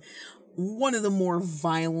being one of the more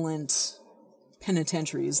violent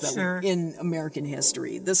penitentiaries that were in American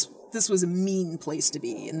history. This was a mean place to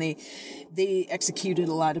be, and they executed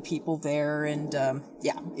a lot of people there, and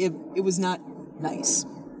it was not nice.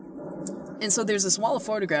 And so there's this wall of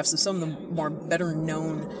photographs of some of the more better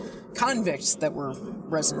known convicts that were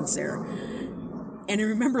residents there. And I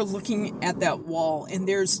remember looking at that wall, and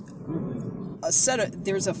there's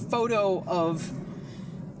a photo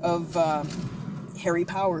of Harry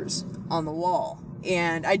Powers on the wall.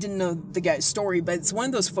 And I didn't know the guy's story, but it's one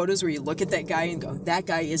of those photos where you look at that guy and go, that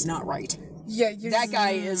guy is not right. Yeah, That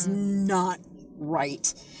guy is not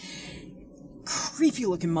right. Creepy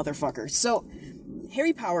looking motherfucker. So,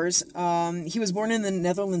 Harry Powers, he was born in the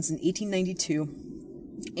Netherlands in 1892,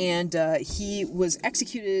 and he was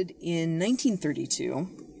executed in 1932.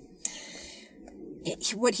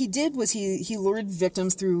 What he did was he lured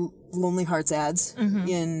victims through Lonely Hearts ads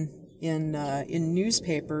in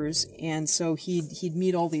newspapers, and so he'd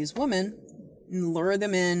meet all these women and lure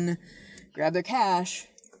them in, grab their cash,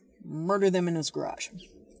 murder them in his garage.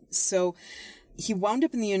 So he wound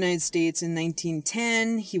up in the United States in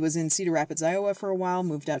 1910. He was in Cedar Rapids, Iowa for a while,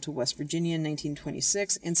 moved out to West Virginia in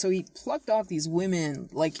 1926, and so he plucked off these women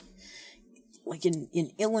like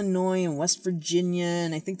in Illinois and West Virginia,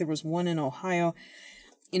 and I think there was one in Ohio.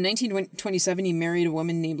 In 1927, he married a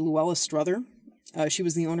woman named Luella Struther. She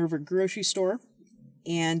was the owner of a grocery store,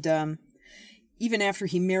 and even after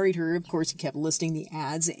he married her, of course, he kept listing the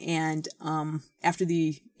ads, and after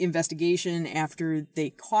the investigation, after they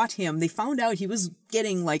caught him, they found out he was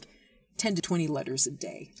getting like 10 to 20 letters a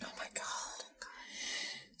day. Oh my god.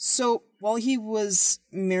 So while he was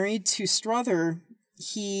married to Struther,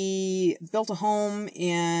 he built a home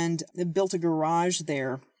and built a garage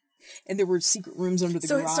there. And there were secret rooms under the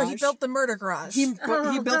garage. So he built the murder garage. He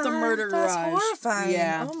built a murder garage. That's horrifying.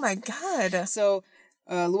 Yeah. Oh my god. So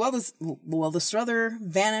Luella Struther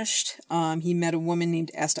vanished. He met a woman named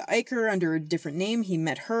Asta Eicher under a different name. He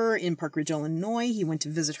met her in Park Ridge, Illinois. He went to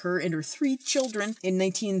visit her and her 3 children in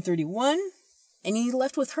 1931. And he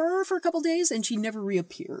left with her for a couple days, and she never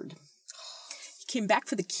reappeared. He came back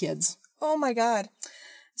for the kids. Oh my god.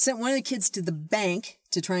 Sent one of the kids to the bank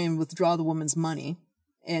to try and withdraw the woman's money.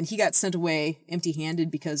 And he got sent away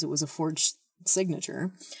empty-handed because it was a forged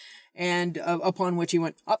signature. And upon which he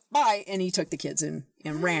went, up, bye, and he took the kids and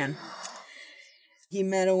ran. He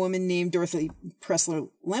met a woman named Dorothy Pressler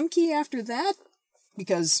Lemke after that,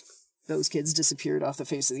 because those kids disappeared off the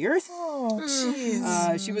face of the earth. Oh,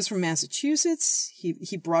 jeez. She was from Massachusetts.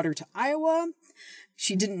 He brought her to Iowa.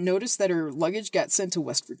 She didn't notice that her luggage got sent to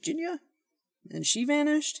West Virginia, and she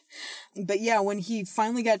vanished. But yeah, when he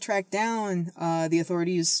finally got tracked down, the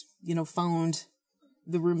authorities, found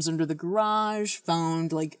the rooms under the garage,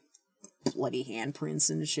 found like bloody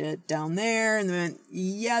handprints and shit down there, and then,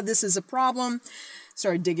 yeah, this is a problem.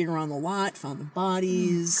 Started digging around the lot, found the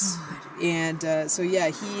bodies, and so yeah,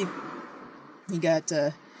 he got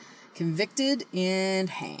convicted and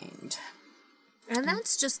hanged. And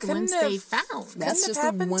that's just the Couldn't ones have- they found. That's Couldn't just have the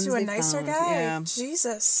happened ones to a they nicer found. guy. Yeah.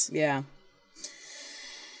 Jesus. Yeah.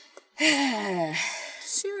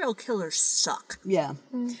 Serial killers suck. Yeah.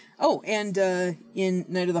 Oh, and in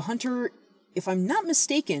Night of the Hunter, if I'm not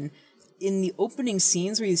mistaken, in the opening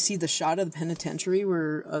scenes where you see the shot of the penitentiary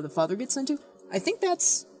where the father gets sent to, I think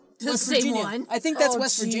that's West same Virginia. one. I think that's Oh,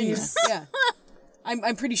 West Virginia. jeez. Yeah.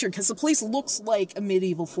 I'm pretty sure, because the place looks like a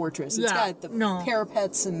medieval fortress. It's Yeah, got the no.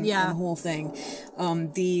 parapets and the whole thing.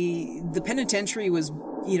 The penitentiary was,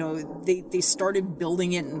 they started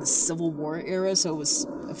building it in the Civil War era, so it was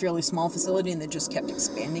a fairly small facility, and they just kept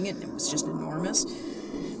expanding it, and it was just enormous.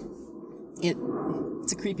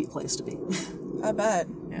 It's a creepy place to be. I bet.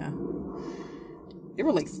 Yeah. There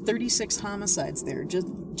were like 36 homicides there,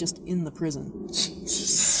 just in the prison.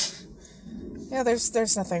 Yeah,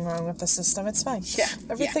 there's nothing wrong with the system. It's fine. Yeah.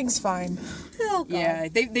 Everything's fine. Oh, God. Yeah,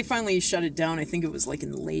 they finally shut it down. I think it was like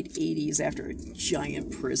in the late 80s after a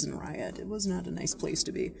giant prison riot. It was not a nice place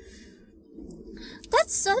to be.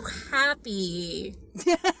 That's so happy.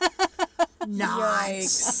 Not.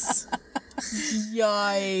 Yikes.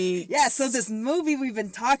 Yikes. Yeah, so this movie we've been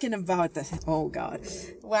talking about, oh God.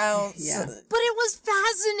 Wow. Yeah. But it was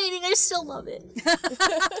fascinating. I still love it.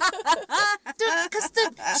 Because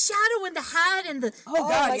the shadow and the hat and the Oh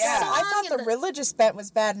God, my yeah. God. I song thought and the religious bent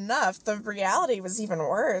was bad enough. The reality was even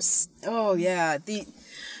worse. Oh yeah.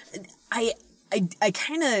 I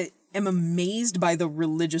kind of am amazed by the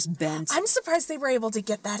religious bent. I'm surprised they were able to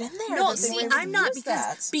get that in there. No, that they were see, able to I'm not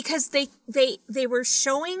use because that. they were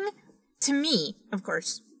showing to me, of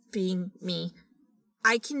course, being me.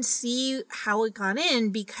 I can see how it got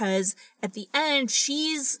in because at the end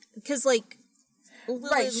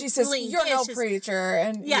Right, she says, "You're no preacher,"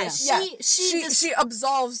 and she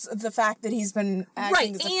absolves the fact that he's been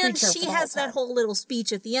acting as a preacher and she for the has whole that whole little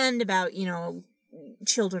speech at the end about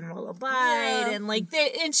children will abide and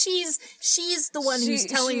and she's the one who's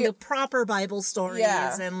telling the proper Bible stories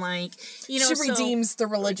and she redeems the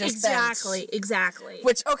religious exactly.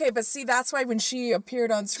 Which but see, that's why when she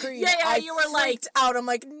appeared on screen, you were like out. I'm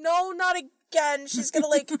like, no, not again. She's gonna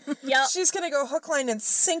she's gonna go hook, line, and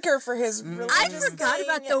sinker for his religious I forgot thing,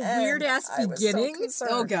 about the and weird ass I was so beginning.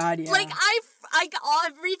 concerned. Oh God, yeah. Like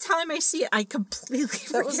every time I see it, I completely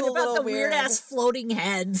That was forget a about little the weird ass weird. floating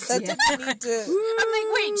heads. That didn't need to. I'm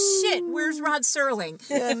like, wait, shit, where's Rod Serling?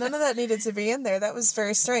 Yeah, none of that needed to be in there. That was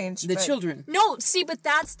very strange. the but- children. No, see, but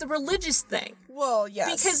that's the religious thing. Well,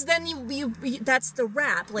 yes. Because then you that's the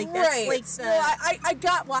rap. Like, that's right. like the... Well, I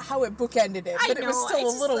got how it bookended it, but it was know, still I a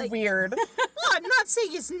just, little like- weird. Well, I'm not saying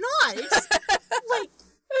it's not. It's just, like...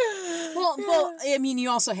 Well, I mean, you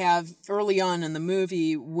also have early on in the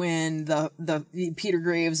movie when the Peter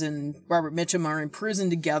Graves and Robert Mitchum are in prison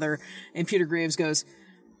together, and Peter Graves goes,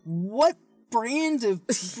 "What brand of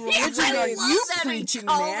religion are you preaching,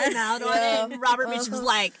 man?" Out on it, and Robert Mitchum's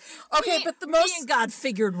like, Okay, me, but the me most- and God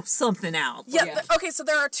figured something out. Yeah. Okay, so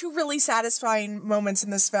there are two really satisfying moments in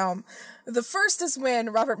this film. The first is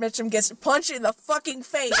when Robert Mitchum gets punched in the fucking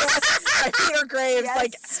face by Peter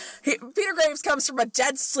Graves. Peter Graves comes from a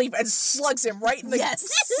dead sleep and slugs him right in the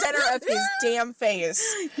center of his damn face.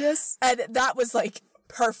 Yes. And that was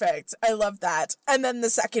perfect. I love that. And then the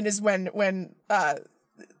second is when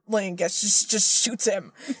Lillian just shoots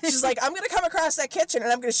him. She's like, I'm gonna come across that kitchen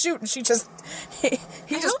and I'm gonna shoot, and he just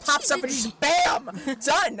pops up and she's bam,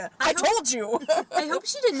 done. I told you. I hope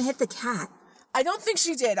she didn't hit the cat. I don't think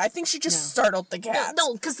she did. I think she just startled the cat.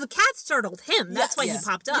 No, because the cat startled him. That's why he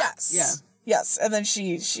popped up. Yes. Yeah. Yes. And then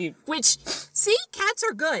she Which, see, cats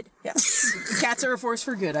are good. yes. Cats are a force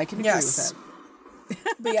for good. I can agree Yes. with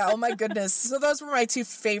that. But yeah, oh my goodness. So those were my two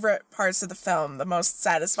favorite parts of the film, the most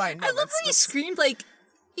satisfying I moments. love how he screamed like,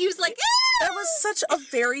 he was like, That was such a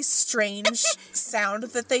very strange sound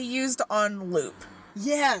that they used on loop.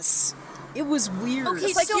 Yes. It was weird. Okay,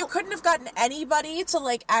 It's like so- you couldn't have gotten anybody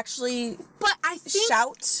to actually but I think,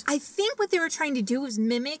 shout. I think what they were trying to do was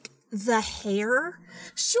mimic the hair,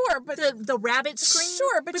 Sure, but the rabbit scream.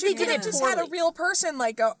 sure, but you they could did have it just had a poorly. real person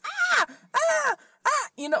go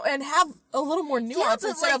and have a little more nuance but,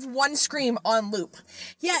 instead of one scream on loop.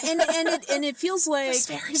 Yeah, and it feels like It's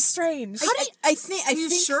very strange. I think Are you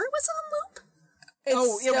sure it was on loop? It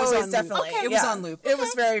was was on loop. definitely. Okay. It was on loop. It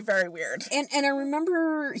was very, very weird. And I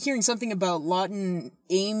remember hearing something about Lawton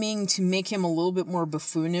aiming to make him a little bit more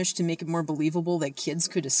buffoonish, to make it more believable that kids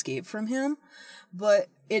could escape from him. But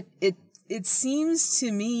it seems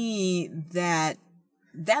to me that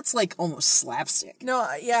that's almost slapstick. No,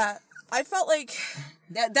 yeah. I felt like,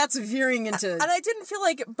 That's veering into. and I didn't feel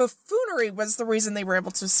like buffoonery was the reason they were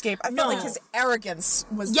able to escape. I felt like his arrogance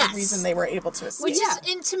was Yes. the reason they were able to escape. Which is,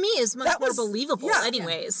 and to me, is much That more was- believable yeah.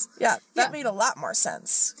 anyways. Yeah, that made a lot more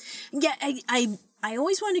sense. Yeah, I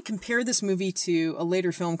always wanted to compare this movie to a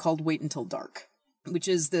later film called Wait Until Dark, which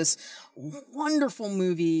is this wonderful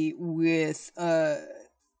movie with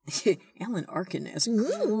Alan Arkin as a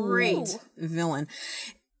great villain.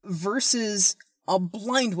 versus a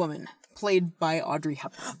blind woman played by Audrey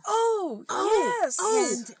Hepburn. Oh, yes.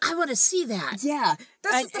 And I want to see that. yeah.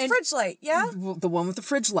 That's the fridge light, yeah? The one with the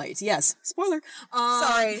fridge light, yes. Spoiler.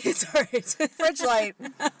 Sorry. It's all right. Fridge light.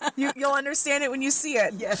 You'll understand it when you see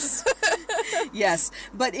it. Yes. Yes.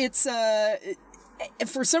 But it's,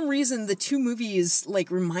 for some reason, the two movies,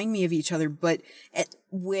 like, remind me of each other, but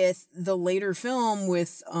with the later film,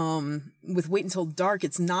 with Wait Until Dark,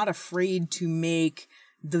 it's not afraid to make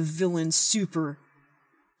the villain super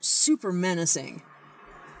menacing.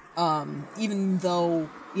 Even though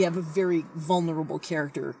you have a very vulnerable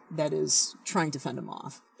character that is trying to fend him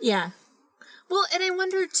off. Yeah. Well, and I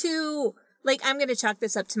wonder too, like, I'm going to chalk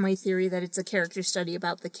this up to my theory that it's a character study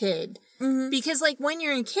about the kid. Mm-hmm. Because, like, when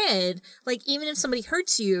you're a kid, like, even if somebody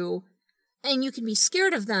hurts you, and you can be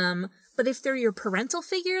scared of them, but if they're your parental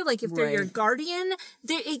figure, like, if they're your guardian,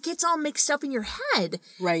 it gets all mixed up in your head.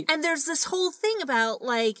 Right. And there's this whole thing about,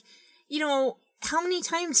 like, you know, how many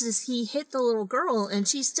times does he hit the little girl and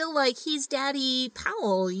she's still like, he's Daddy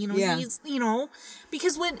Powell, you know, he's, you know,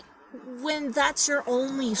 because when that's your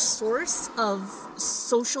only source of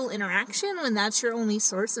social interaction, when that's your only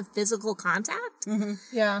source of physical contact,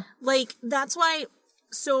 Yeah. like, that's why,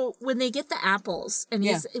 so when they get the apples and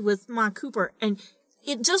he's with Ma Cooper and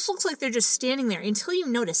it just looks like they're just standing there until you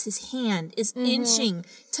notice his hand is inching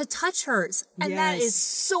to touch hers. And that is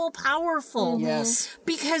so powerful. Yes.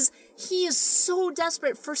 Because he is so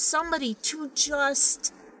desperate for somebody to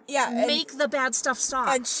just make the bad stuff stop.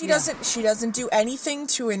 And she doesn't do anything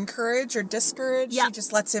to encourage or discourage. Yeah. She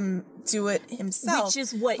just lets him do it himself.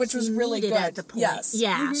 Which was really good at the point. Yes.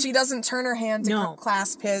 Yeah. She doesn't turn her hand to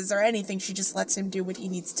clasp his or anything. She just lets him do what he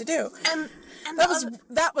needs to do. And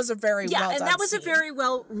that was a very well done and that was scene. a very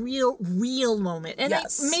real moment. And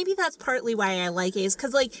maybe that's partly why I like it, is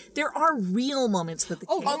because, like, there are real moments with the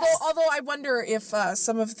kids. Although I wonder if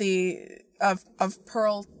some of of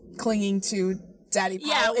Pearl clinging to Daddy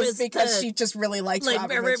Powell is because she just really likes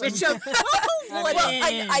Robert Mitchum.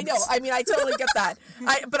 I know. I mean, I totally get that.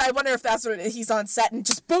 But I wonder if that's what he's on set and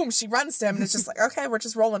just boom, she runs to him and it's just like, okay, we're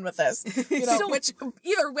just rolling with this. You know, which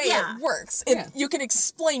either way it works. You can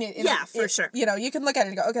explain it. For sure. You know, you can look at it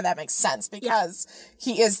and go, okay, that makes sense because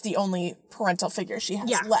he is the only parental figure she has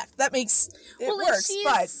left. That makes it works.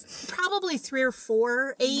 She's probably 3 or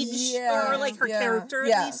 4 age, or like her character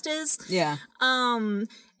at least is. Yeah.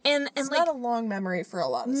 And it's like, not a long memory for a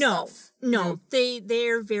lot of stuff. No,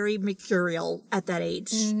 they're very mercurial at that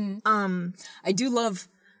age. I do love,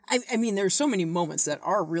 I mean, there's so many moments that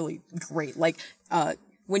are really great. Like,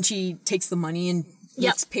 when she takes the money and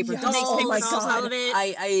makes paper dolls. Out of it.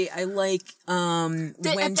 I like,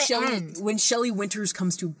 when Shelley Winters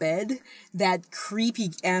comes to bed, that creepy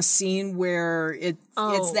ass scene where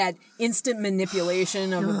it's that instant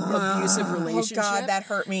manipulation of an abusive relationship. Oh God, that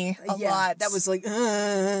hurt me a lot. That was like,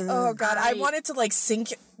 oh God, I wanted to like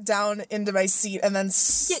sink down into my seat and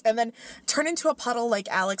then turn into a puddle like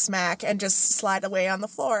Alex Mack and just slide away on the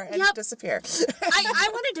floor and disappear. I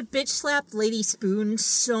wanted to bitch slap Lady Spoon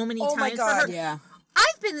so many times. Oh my God, for her. Yeah.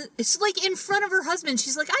 It's like in front of her husband.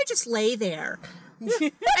 She's like, I just lay there. And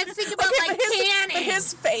think about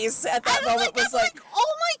his face at that moment was like,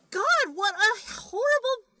 oh my God, what a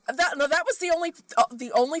horrible. That was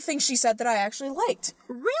the only thing she said that I actually liked.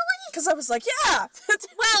 Really? Because I was like, yeah.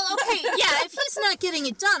 Well, okay, yeah. If he's not getting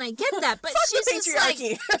it done, I get that. But she's just like,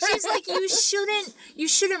 you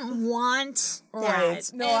shouldn't want that.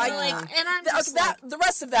 Right? No, and I'm just like, the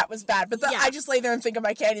rest of that was bad. But I just lay there and think of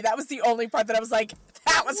my candy. That was the only part that I was like,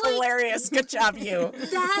 that was hilarious. Good job, you.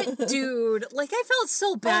 That dude, like, I felt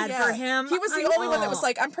so bad for him. He was the only one that was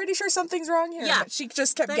like, I'm pretty sure something's wrong here. Yeah, but she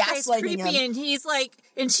just kept gaslighting him. And he's like,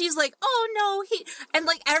 and she's like, oh no, and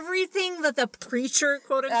like everything that the preacher,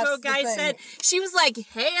 quote unquote, guy said, she was like,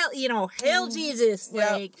 hail Jesus,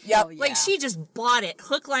 like, like she just bought it,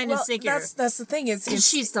 hook, line, and sinker. That's the thing is, and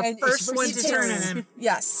she's the first one to turn on him.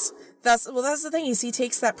 Yes. That's the thing is he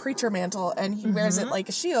takes that preacher mantle and he wears it like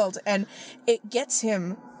a shield and it gets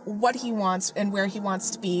him what he wants and where he wants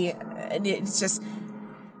to be, and it's just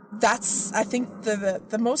I think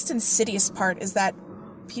the most insidious part is that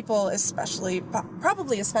people,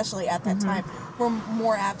 probably especially at that time, were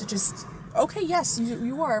more apt to just, okay, yes,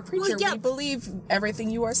 you are a preacher. We believe everything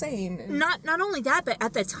you are saying. Not only that, but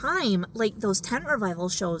at the time, like those tent revival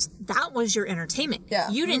shows, that was your entertainment. Yeah.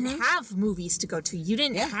 You didn't have movies to go to. You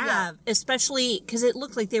didn't have, especially because it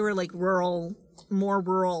looked like they were like rural more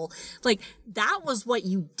rural. Like, that was what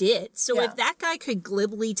you did. So Yeah. if that guy could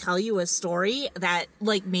glibly tell you a story that,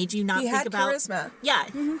 like, made you not He think had about... charisma. Yeah.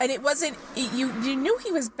 And it wasn't, you knew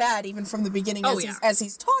he was bad even from the beginning as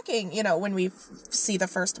he's talking, you know, when we see the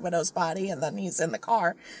first widow's body and then he's in the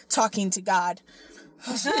car talking to God.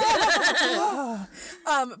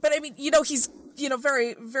 But I mean, you know, he's, you know,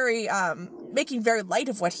 very, very, making very light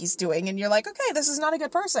of what he's doing. And you're like, okay, this is not a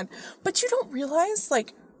good person. But you don't realize,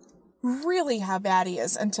 like, really how bad he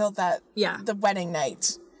is until the wedding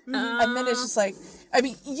night. And then it's just like, I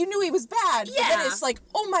mean, you knew he was bad. But then it's like,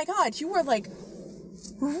 oh my God, you were like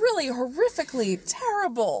really horrifically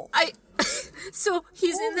terrible. So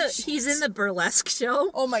he's in the burlesque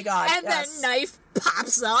show. Oh my God. And yes. the knife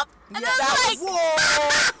pops up. And I'm that like,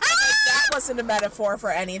 was, that wasn't a metaphor for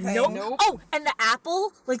anything. Nope. oh, and the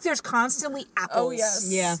apple, like there's constantly apples. Oh yes.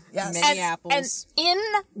 Yeah. Yes. Many apples. And in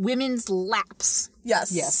women's laps.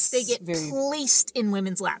 Yes. Yes. They get Very- placed in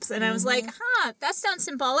women's laps. And I was like, that sounds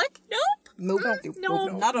symbolic. Nope. Nope.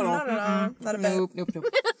 Nope. Not at all. Not at all. Not a bit. Nope.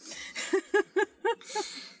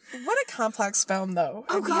 What a complex film, though.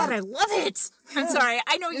 Oh God, I love it. I'm sorry.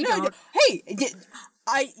 I know you don't. Hey,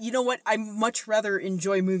 you know what? I much rather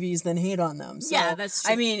enjoy movies than hate on them. So, Yeah, that's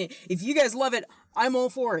true. I mean, if you guys love it, I'm all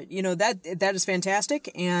for it. You know, that is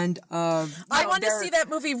fantastic. And I want to see that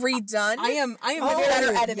movie redone. I am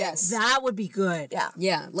better edited. Yes. That would be good. Yeah.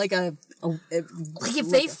 Yeah, like a Like if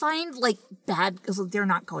they find like bad, they're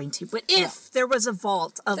not going to. But if there was a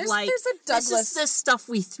vault of There's a this Douglas- is the stuff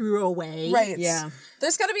we threw away. Right. Yeah.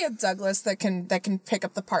 There's got to be a Douglas that can pick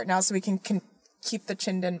up the part now, so we can keep the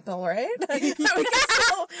chin dimple, right? we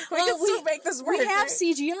can still make this work. we have right?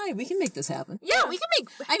 CGI. We can make this happen. Yeah, we can make.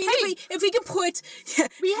 I mean, if we can put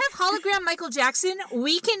We have hologram Michael Jackson.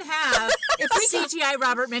 We can have CGI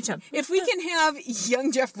Robert Mitchum. if we can have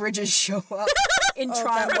young Jeff Bridges show up in Tron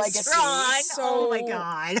that was Legacy. Tron. So- Oh my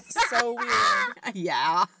God. So weird.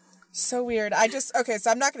 Yeah. So weird. So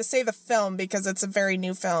I'm not going to say the film because it's a very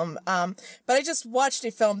new film. But I just watched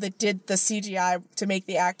a film that did the CGI to make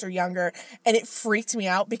the actor younger, and it freaked me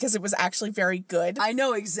out because it was actually very good. I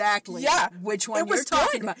know exactly. Yeah, which one it was you're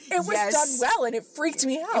talking good. about. It was Yes. done well, and it freaked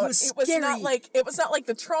me out. was not scary. like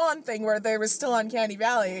the Tron thing where they were still Uncanny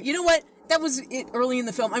Valley. You know what? That was it early in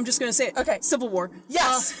the film. I'm just going to say it. Okay. Civil War.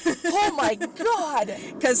 Yes. Oh my God.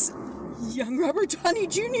 Because young Robert Downey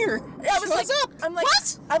Jr. I was like, shows up. I'm like,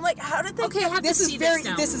 What? I'm like, how did they? Okay, I have This to is see very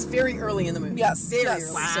this now. very early in the movie. Yes, very yes.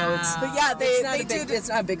 early. Wow. So it's But yeah, it's not they a big did. it's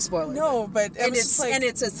not a big spoiler. No, but it and was it's just like, and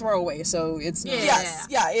it's a throwaway, so it's not. yes,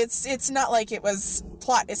 yeah, it's not like it was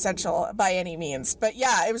plot essential by any means, but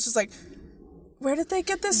yeah, it was just like, where did they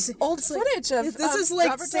get this old footage of? This is like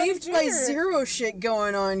Robert Downey Saved by Jr.? Zero shit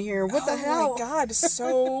going on here. What the hell? Oh my God,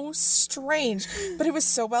 so strange, but it was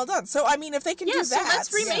so well done. So I mean, if they can Yeah, do so that,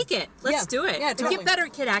 let's remake it. Let's Yeah. do it. Yeah, And totally. get better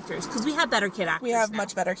kid actors because we have better kid actors. we have now.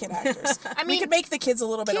 much better kid actors. I we mean, could make the kids a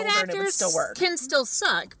little bit Kid older, and it would actors still work. can still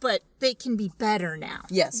suck, but they can be better now.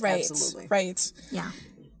 Yes, Right, absolutely. right. Yeah.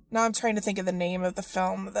 Now I'm trying to think of the name of the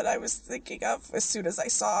film that I was thinking of as soon as I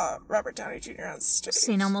saw Robert Downey Jr. on stage.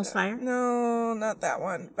 St. Elmo's Fire. No, not that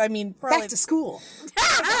one. I mean, probably. Back to school.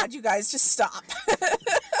 Oh my God, you guys, just stop.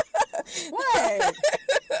 What?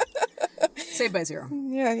 Saved by Zero.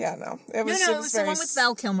 Yeah, no. It was, No, it was the very one with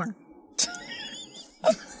Val Kilmer.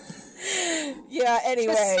 Yeah,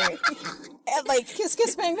 anyway. And like Kiss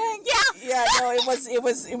Kiss Bang Bang. yeah, no,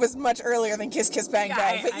 it was much earlier than Kiss Kiss Bang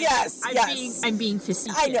Bang. But yes. I'm being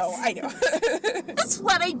facetious. I know. That's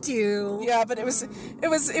what I do. Yeah, but it was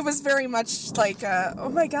very much like oh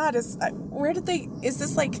my God, is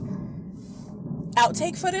this like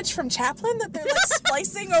outtake footage from Chaplin that they're like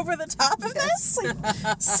splicing over the top of this?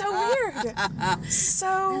 Like, so weird.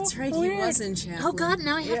 So That's right. weird. He was in Chaplin. Oh God,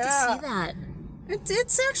 now I have Yeah. to see that.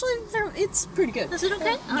 It's actually it's pretty good. Is it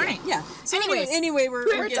okay? All right. Yeah. So Anyways, anyway, we're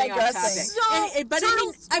getting off digressing. topic. But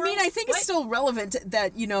I mean, I think it's What? still relevant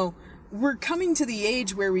that we're coming to the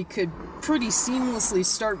age where we could pretty seamlessly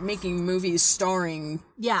start making movies starring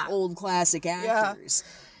old classic actors,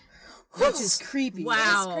 which is creepy.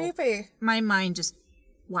 Wow. It's creepy. My mind just,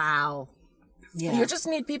 wow. Yeah. You just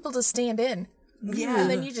need people to stand in. Yeah. And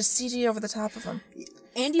then you just CG over the top of them.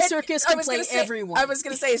 Andy Serkis can play everyone. I was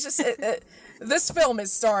going to say, it's just, this film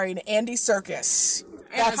is starring Andy Serkis.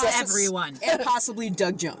 As That's everyone. and possibly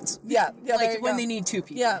Doug Jones. Yeah, there Like you when go. they need two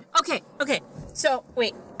people. Yeah. Okay. So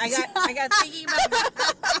wait, I got thinking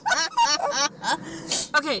about.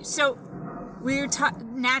 Okay, so we're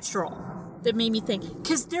natural. That made me think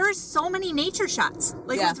because there are so many nature shots,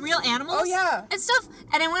 like Yeah. with real animals, Oh, yeah. and stuff.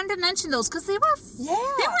 And I wanted to mention those because they were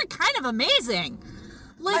kind of amazing.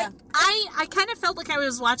 Like I kind of felt like I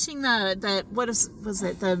was watching the was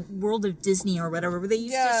it the World of Disney or whatever, where they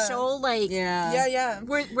used to show like Yeah. Yeah.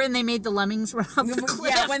 when they made the lemmings run up the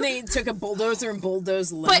cliff. Yeah, when they took a bulldozer and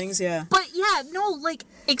bulldozed the lemmings, But yeah, no, like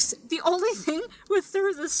the only thing was there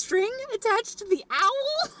was a string attached to the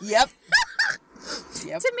owl. Yep.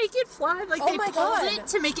 To make it fly, like Oh they my pulled God. it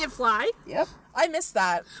to make it fly. Yep. I missed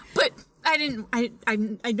that. But I didn't.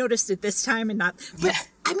 I noticed it this time and not. But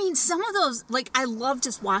I mean, some of those, like, I love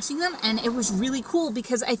just watching them, and it was really cool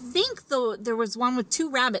because I think there was one with 2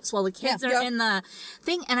 rabbits while the kids are in the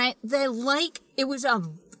thing, and it was a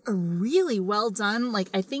really well done. Like,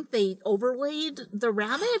 I think they overlaid the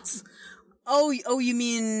rabbits. Oh, you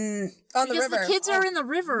mean On the Because river. the kids are in the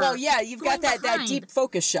river. Well, yeah, you've got going that behind. deep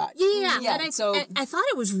focus shot. Yeah, and I I thought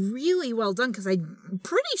it was really well done because I'm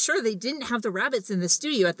pretty sure they didn't have the rabbits in the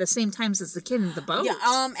studio at the same time as the kid in the boat. Yeah,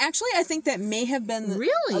 actually, I think that may have been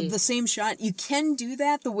Really? the same shot. You can do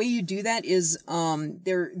that. The way you do that is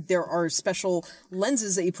there are special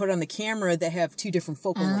lenses that you put on the camera that have 2 different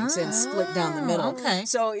focal lengths and split down the middle. okay.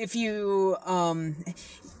 So if you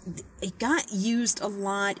it got used a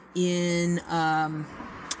lot in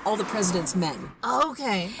All the President's Men.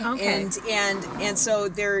 Okay. And so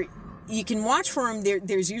there you can watch for them.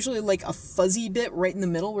 There's usually like a fuzzy bit right in the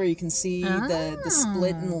middle where you can see the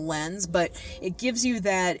split in the lens, but it gives you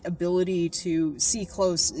that ability to see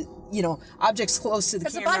close, objects close to the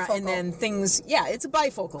It's a camera, bifocal. and then things. Yeah, it's a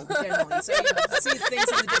bifocal generally, so you see things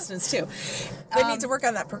in the distance too. They need to work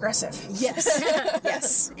on that progressive. Yes,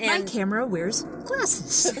 yes, My and camera wears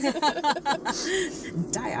glasses.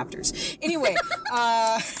 diopters. Anyway,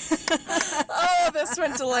 Oh, this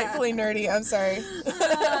went delightfully nerdy. I'm sorry.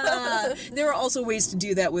 there are also ways to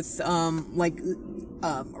do that with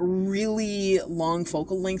really long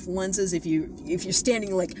focal length lenses. If you're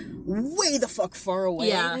standing like way the fuck far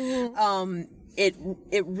away,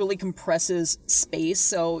 it really compresses space.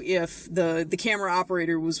 So if the camera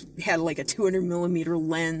operator had like a 200 millimeter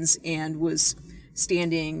lens and was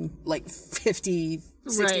standing like 50,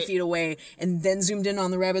 60 Right. feet away and then zoomed in on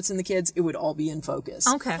the rabbits and the kids, it would all be in focus.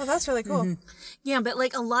 Okay. Oh, that's really cool. Yeah, but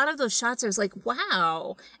like a lot of those shots, I was like,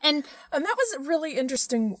 wow. And And that was a really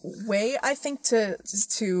interesting way, I think,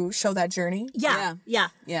 to show that journey. yeah. Yeah.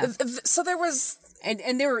 So there was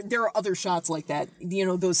And there are other shots like that,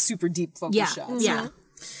 those super deep focus shots. Yeah.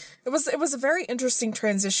 it was a very interesting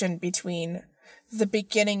transition between the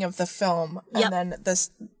beginning of the film and Yep. then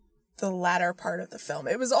the latter part of the film.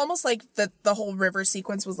 It was almost like the whole river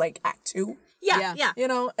sequence was like Act 2. Yeah.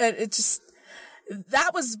 It just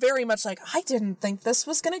that was very much like I didn't think this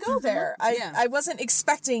was going to go there. I wasn't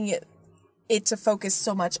expecting it to focus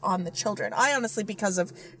so much on the children. I honestly, because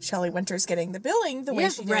of Shelley Winters getting the billing the way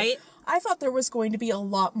she did, right. I thought there was going to be a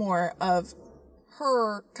lot more of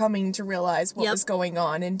her coming to realize what Yep. was going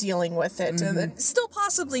on and dealing with it, and then still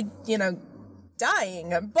possibly,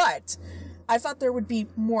 dying. But I thought there would be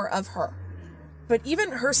more of her. But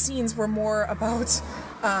even her scenes were more about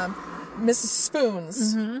Mrs.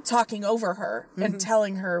 Spoons talking over her and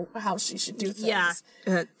telling her how she should do things. Yeah.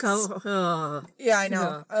 Yeah, I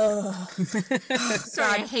know. Ugh.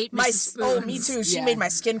 Sorry, I hate my Mrs. oh, Spoons. me too. She Yeah. made my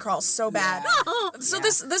skin crawl so bad. So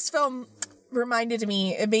this film reminded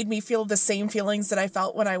me, it made me feel the same feelings that I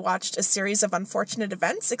felt when I watched A Series of Unfortunate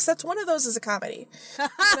Events, except one of those is a comedy.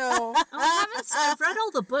 No. I've read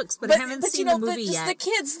all the books, but I haven't seen the movie just yet. the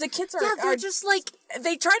kids are, Yeah, they're are just like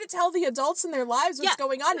they try to tell the adults in their lives what's Yeah.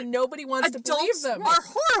 going on, and nobody wants to believe adults them. are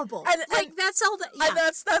horrible. And- like that's all that. Yeah. And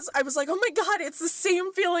that's I was like, oh my god, it's the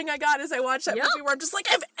same feeling I got as I watched that Yep. movie, where I'm just like,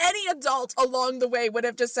 if any adult along the way would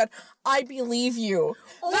have just said, I believe you,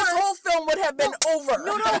 this whole film would have been over.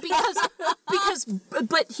 No,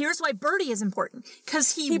 but here's why Birdie is important.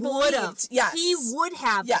 Because he would have. believed, yes. He would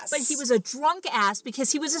have. Yes. But he was a drunk ass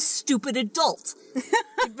because he was a stupid adult.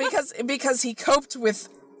 because he coped with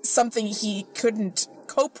something he couldn't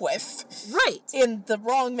cope with Right. in the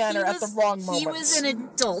wrong manner at the wrong moment. He was an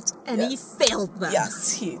adult and he failed them.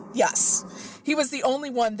 Yes, he was the only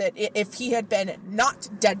one that if he had been not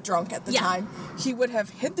dead drunk at the Yeah. time, he would have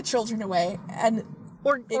hid the children away and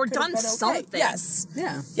Or it could have done been okay. something. Yes.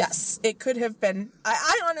 Yeah. Yes, it could have been.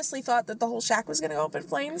 I honestly thought that the whole shack was going to go up in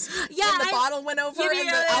flames. Yeah, when the bottle went over and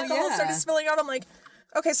the alcohol started spilling out, I'm like,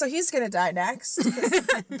 okay, so he's going to die next.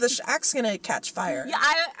 The shack's going to catch fire. Yeah,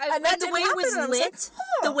 And that the didn't way it happen, was and I was lit, like,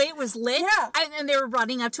 huh. the way it was lit, Yeah. and they were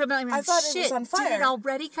running up to him. I thought it shit, was on fire. Did it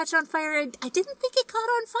already catch on fire? I didn't think it caught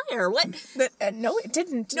on fire. What? No, it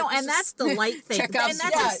didn't. No, It was and that's the light thing. Chekhov's-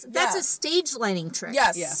 And that's Yeah. a stage lighting trick.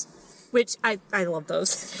 Yes. Yeah. Which I love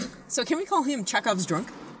those. So can we call him Chekhov's drunk?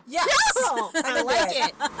 Yes. I like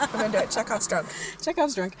it. I'm into it. Chekhov's drunk.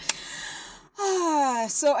 Chekhov's drunk.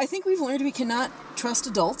 So I think we've learned we cannot trust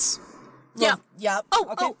adults. Yeah. Yep.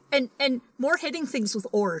 Oh, and more hitting things with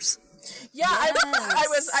oars. Yeah, I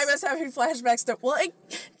was having flashbacks to, well, it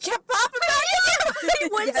kept popping back.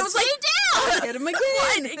 It was like, down. Hit him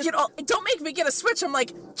again. You know, don't make me get a switch. I'm like,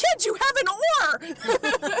 kid, you have an oar.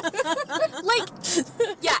 Like,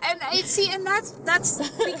 yeah, and that's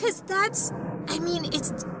because that's, I mean,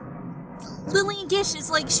 it's, Lillian Gish is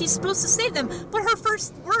like, she's supposed to save them, but her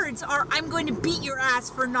first words are, I'm going to beat your ass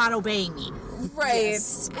for not obeying me. Right,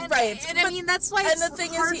 Yes. right. And I mean, that's why it's and the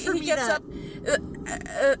thing hard is, for he me gets to... up.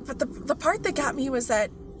 But the part that got me was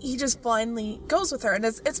that he just blindly goes with her, and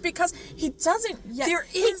it's because he doesn't.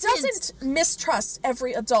 He doesn't mistrust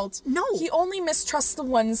every adult. No, he only mistrusts the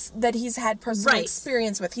ones that he's had personal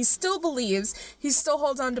experience with. He still believes. He still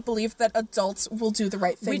holds on to belief that adults will do the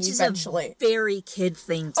right thing eventually. Which is a very kid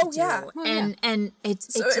thing to do. Yeah. And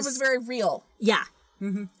it's so it was very real. Yeah.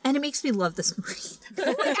 Mm-hmm. And it makes me love this movie.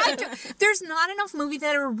 There's not enough movies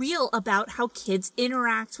that are real about how kids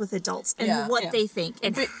interact with adults and what they think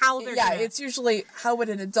and how they're gonna... it's usually how would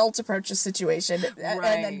an adult approach a situation and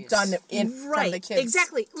then done from the kids.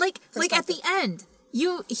 Exactly. Like at the end,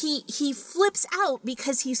 he flips out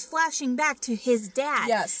because he's flashing back to his dad.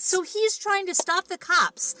 Yes. So he's trying to stop the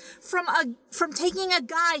cops from taking a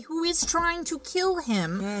guy who is trying to kill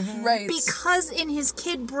him. Mm-hmm. Right. Because in his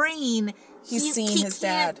kid brain he's seen his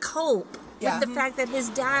dad. Can't cope with the fact that his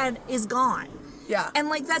dad is gone. Yeah. And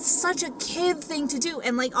like that's such a kid thing to do.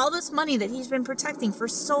 And like all this money that he's been protecting for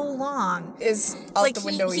so long is out the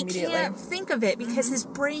window immediately. He can't think of it because his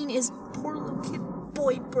brain is poor little kid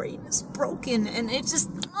boy brain is broken and it just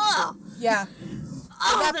yeah.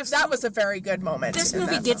 That was a very good moment. This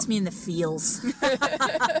movie gets me in the feels.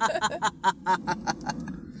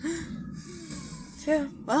 Yeah.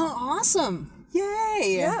 Well, awesome.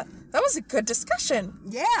 Yay. Yeah. That was a good discussion.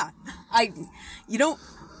 Yeah.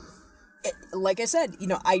 Like I said,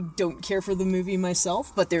 I don't care for the movie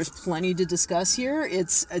myself, but there's plenty to discuss here.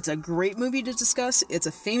 It's a great movie to discuss. It's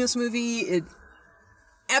a famous movie. It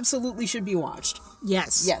absolutely should be watched.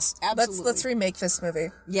 Yes. Yes, absolutely. Let's remake this movie.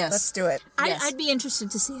 Yes. Let's do it. I'd be interested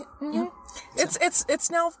to see it. Mm-hmm. Yeah. It's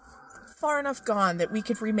now far enough gone that we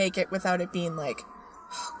could remake it without it being like,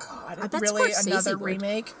 oh God, really another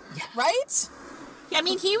remake? Yeah. Right? Yeah, I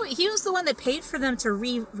mean, he was the one that paid for them to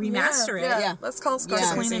remaster it. Yeah. Let's call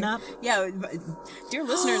Scorsese. Clean it up. Yeah, dear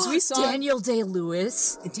listeners, we saw Daniel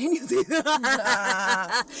Day-Lewis.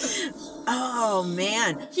 Oh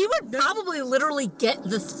man, he would probably literally get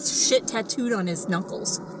the shit tattooed on his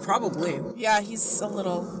knuckles. Probably. Yeah, he's a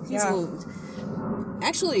little.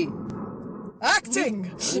 Actually,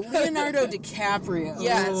 acting. Leonardo DiCaprio.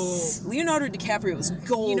 Yes. Leonardo DiCaprio was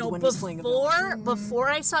gold when he was playing a villain. Before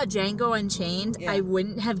I saw Django Unchained, I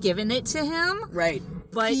wouldn't have given it to him. Right.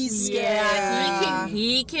 But he's scary.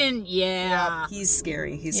 He can. Yep. He's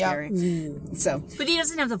scary. He's scary. So. But he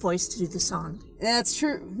doesn't have the voice to do the song. That's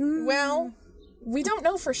true. Well, we don't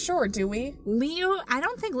know for sure, do we? I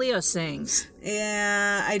don't think Leo sings.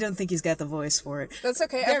 Yeah, I don't think he's got the voice for it. That's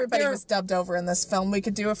okay. Everybody was dubbed over in this film. We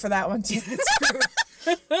could do it for that one, too. That's true.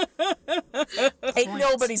 Ain't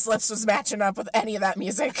nobody's lips was matching up with any of that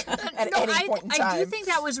music at any point in time. I do think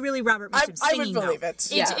that was really Robert Mitchum singing, I would believe it.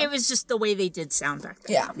 It was just the way they did sound back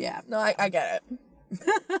then. Yeah. No, I get it.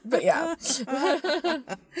 But yeah.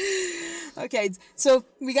 Okay, so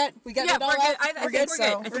we got it all out. We're good.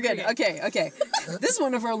 We're good. Okay. This is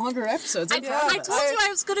one of our longer episodes. I told you I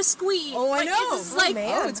was gonna squeeze. Oh, I know. It's like,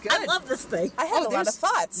 it's good. I love this thing. I had a lot of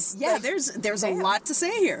thoughts. Yeah, there's a lot to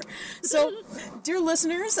say here. So, dear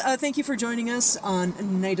listeners, thank you for joining us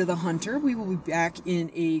on Night of the Hunter. We will be back in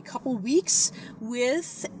a couple weeks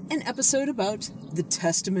with an episode about the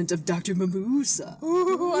Testament of Dr. Mimosa.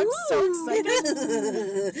 Ooh, I'm so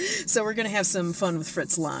excited. So we're going to have some fun with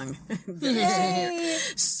Fritz Lang.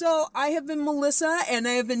 So I have been Melissa, and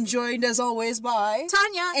I have been joined, as always, by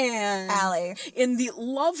Tanya and Allie in the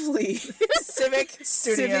lovely Civic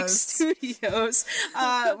Studios.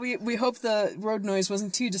 We hope the road noise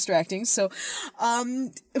wasn't too distracting, so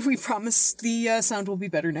we promise the sound will be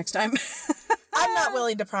better next time. I'm not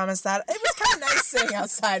willing to promise that. It was kind of nice sitting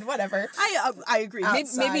outside. Whatever. I agree.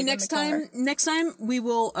 Maybe next time we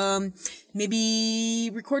will maybe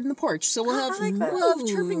record in the porch. So we'll have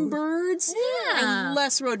chirping birds and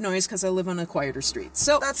less road noise because I live on a quieter street.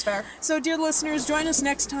 So that's fair. So dear listeners, join us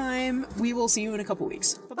next time. We will see you in a couple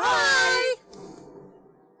weeks. Bye.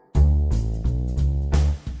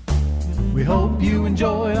 We hope you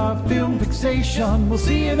enjoyed our film fixation. We'll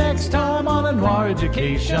see you next time on A Noir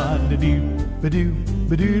Education. Ba-doo,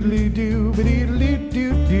 ba-doodly-doo,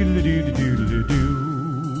 ba-doodly-doo, doodly-doo,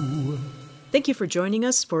 doodly-doo. Thank you for joining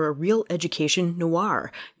us for a Real Education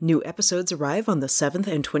Noir. New episodes arrive on the 7th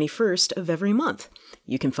and 21st of every month.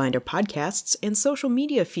 You can find our podcasts and social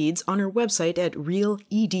media feeds on our website at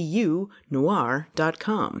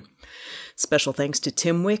realedunoir.com. Special thanks to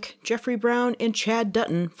Tim Wick, Jeffrey Brown, and Chad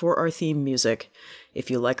Dutton for our theme music.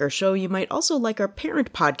 If you like our show, you might also like our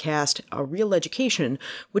parent podcast, A Real Education,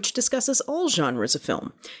 which discusses all genres of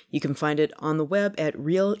film. You can find it on the web at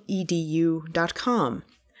realedu.com.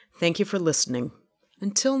 Thank you for listening.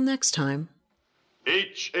 Until next time.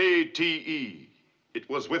 H-A-T-E. It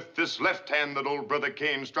was with this left hand that old brother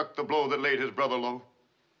Cain struck the blow that laid his brother low.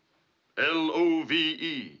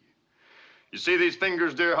 L-O-V-E. You see these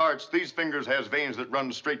fingers, dear hearts? These fingers has veins that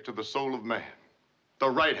run straight to the soul of man.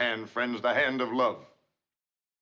 The right hand, friends, the hand of love.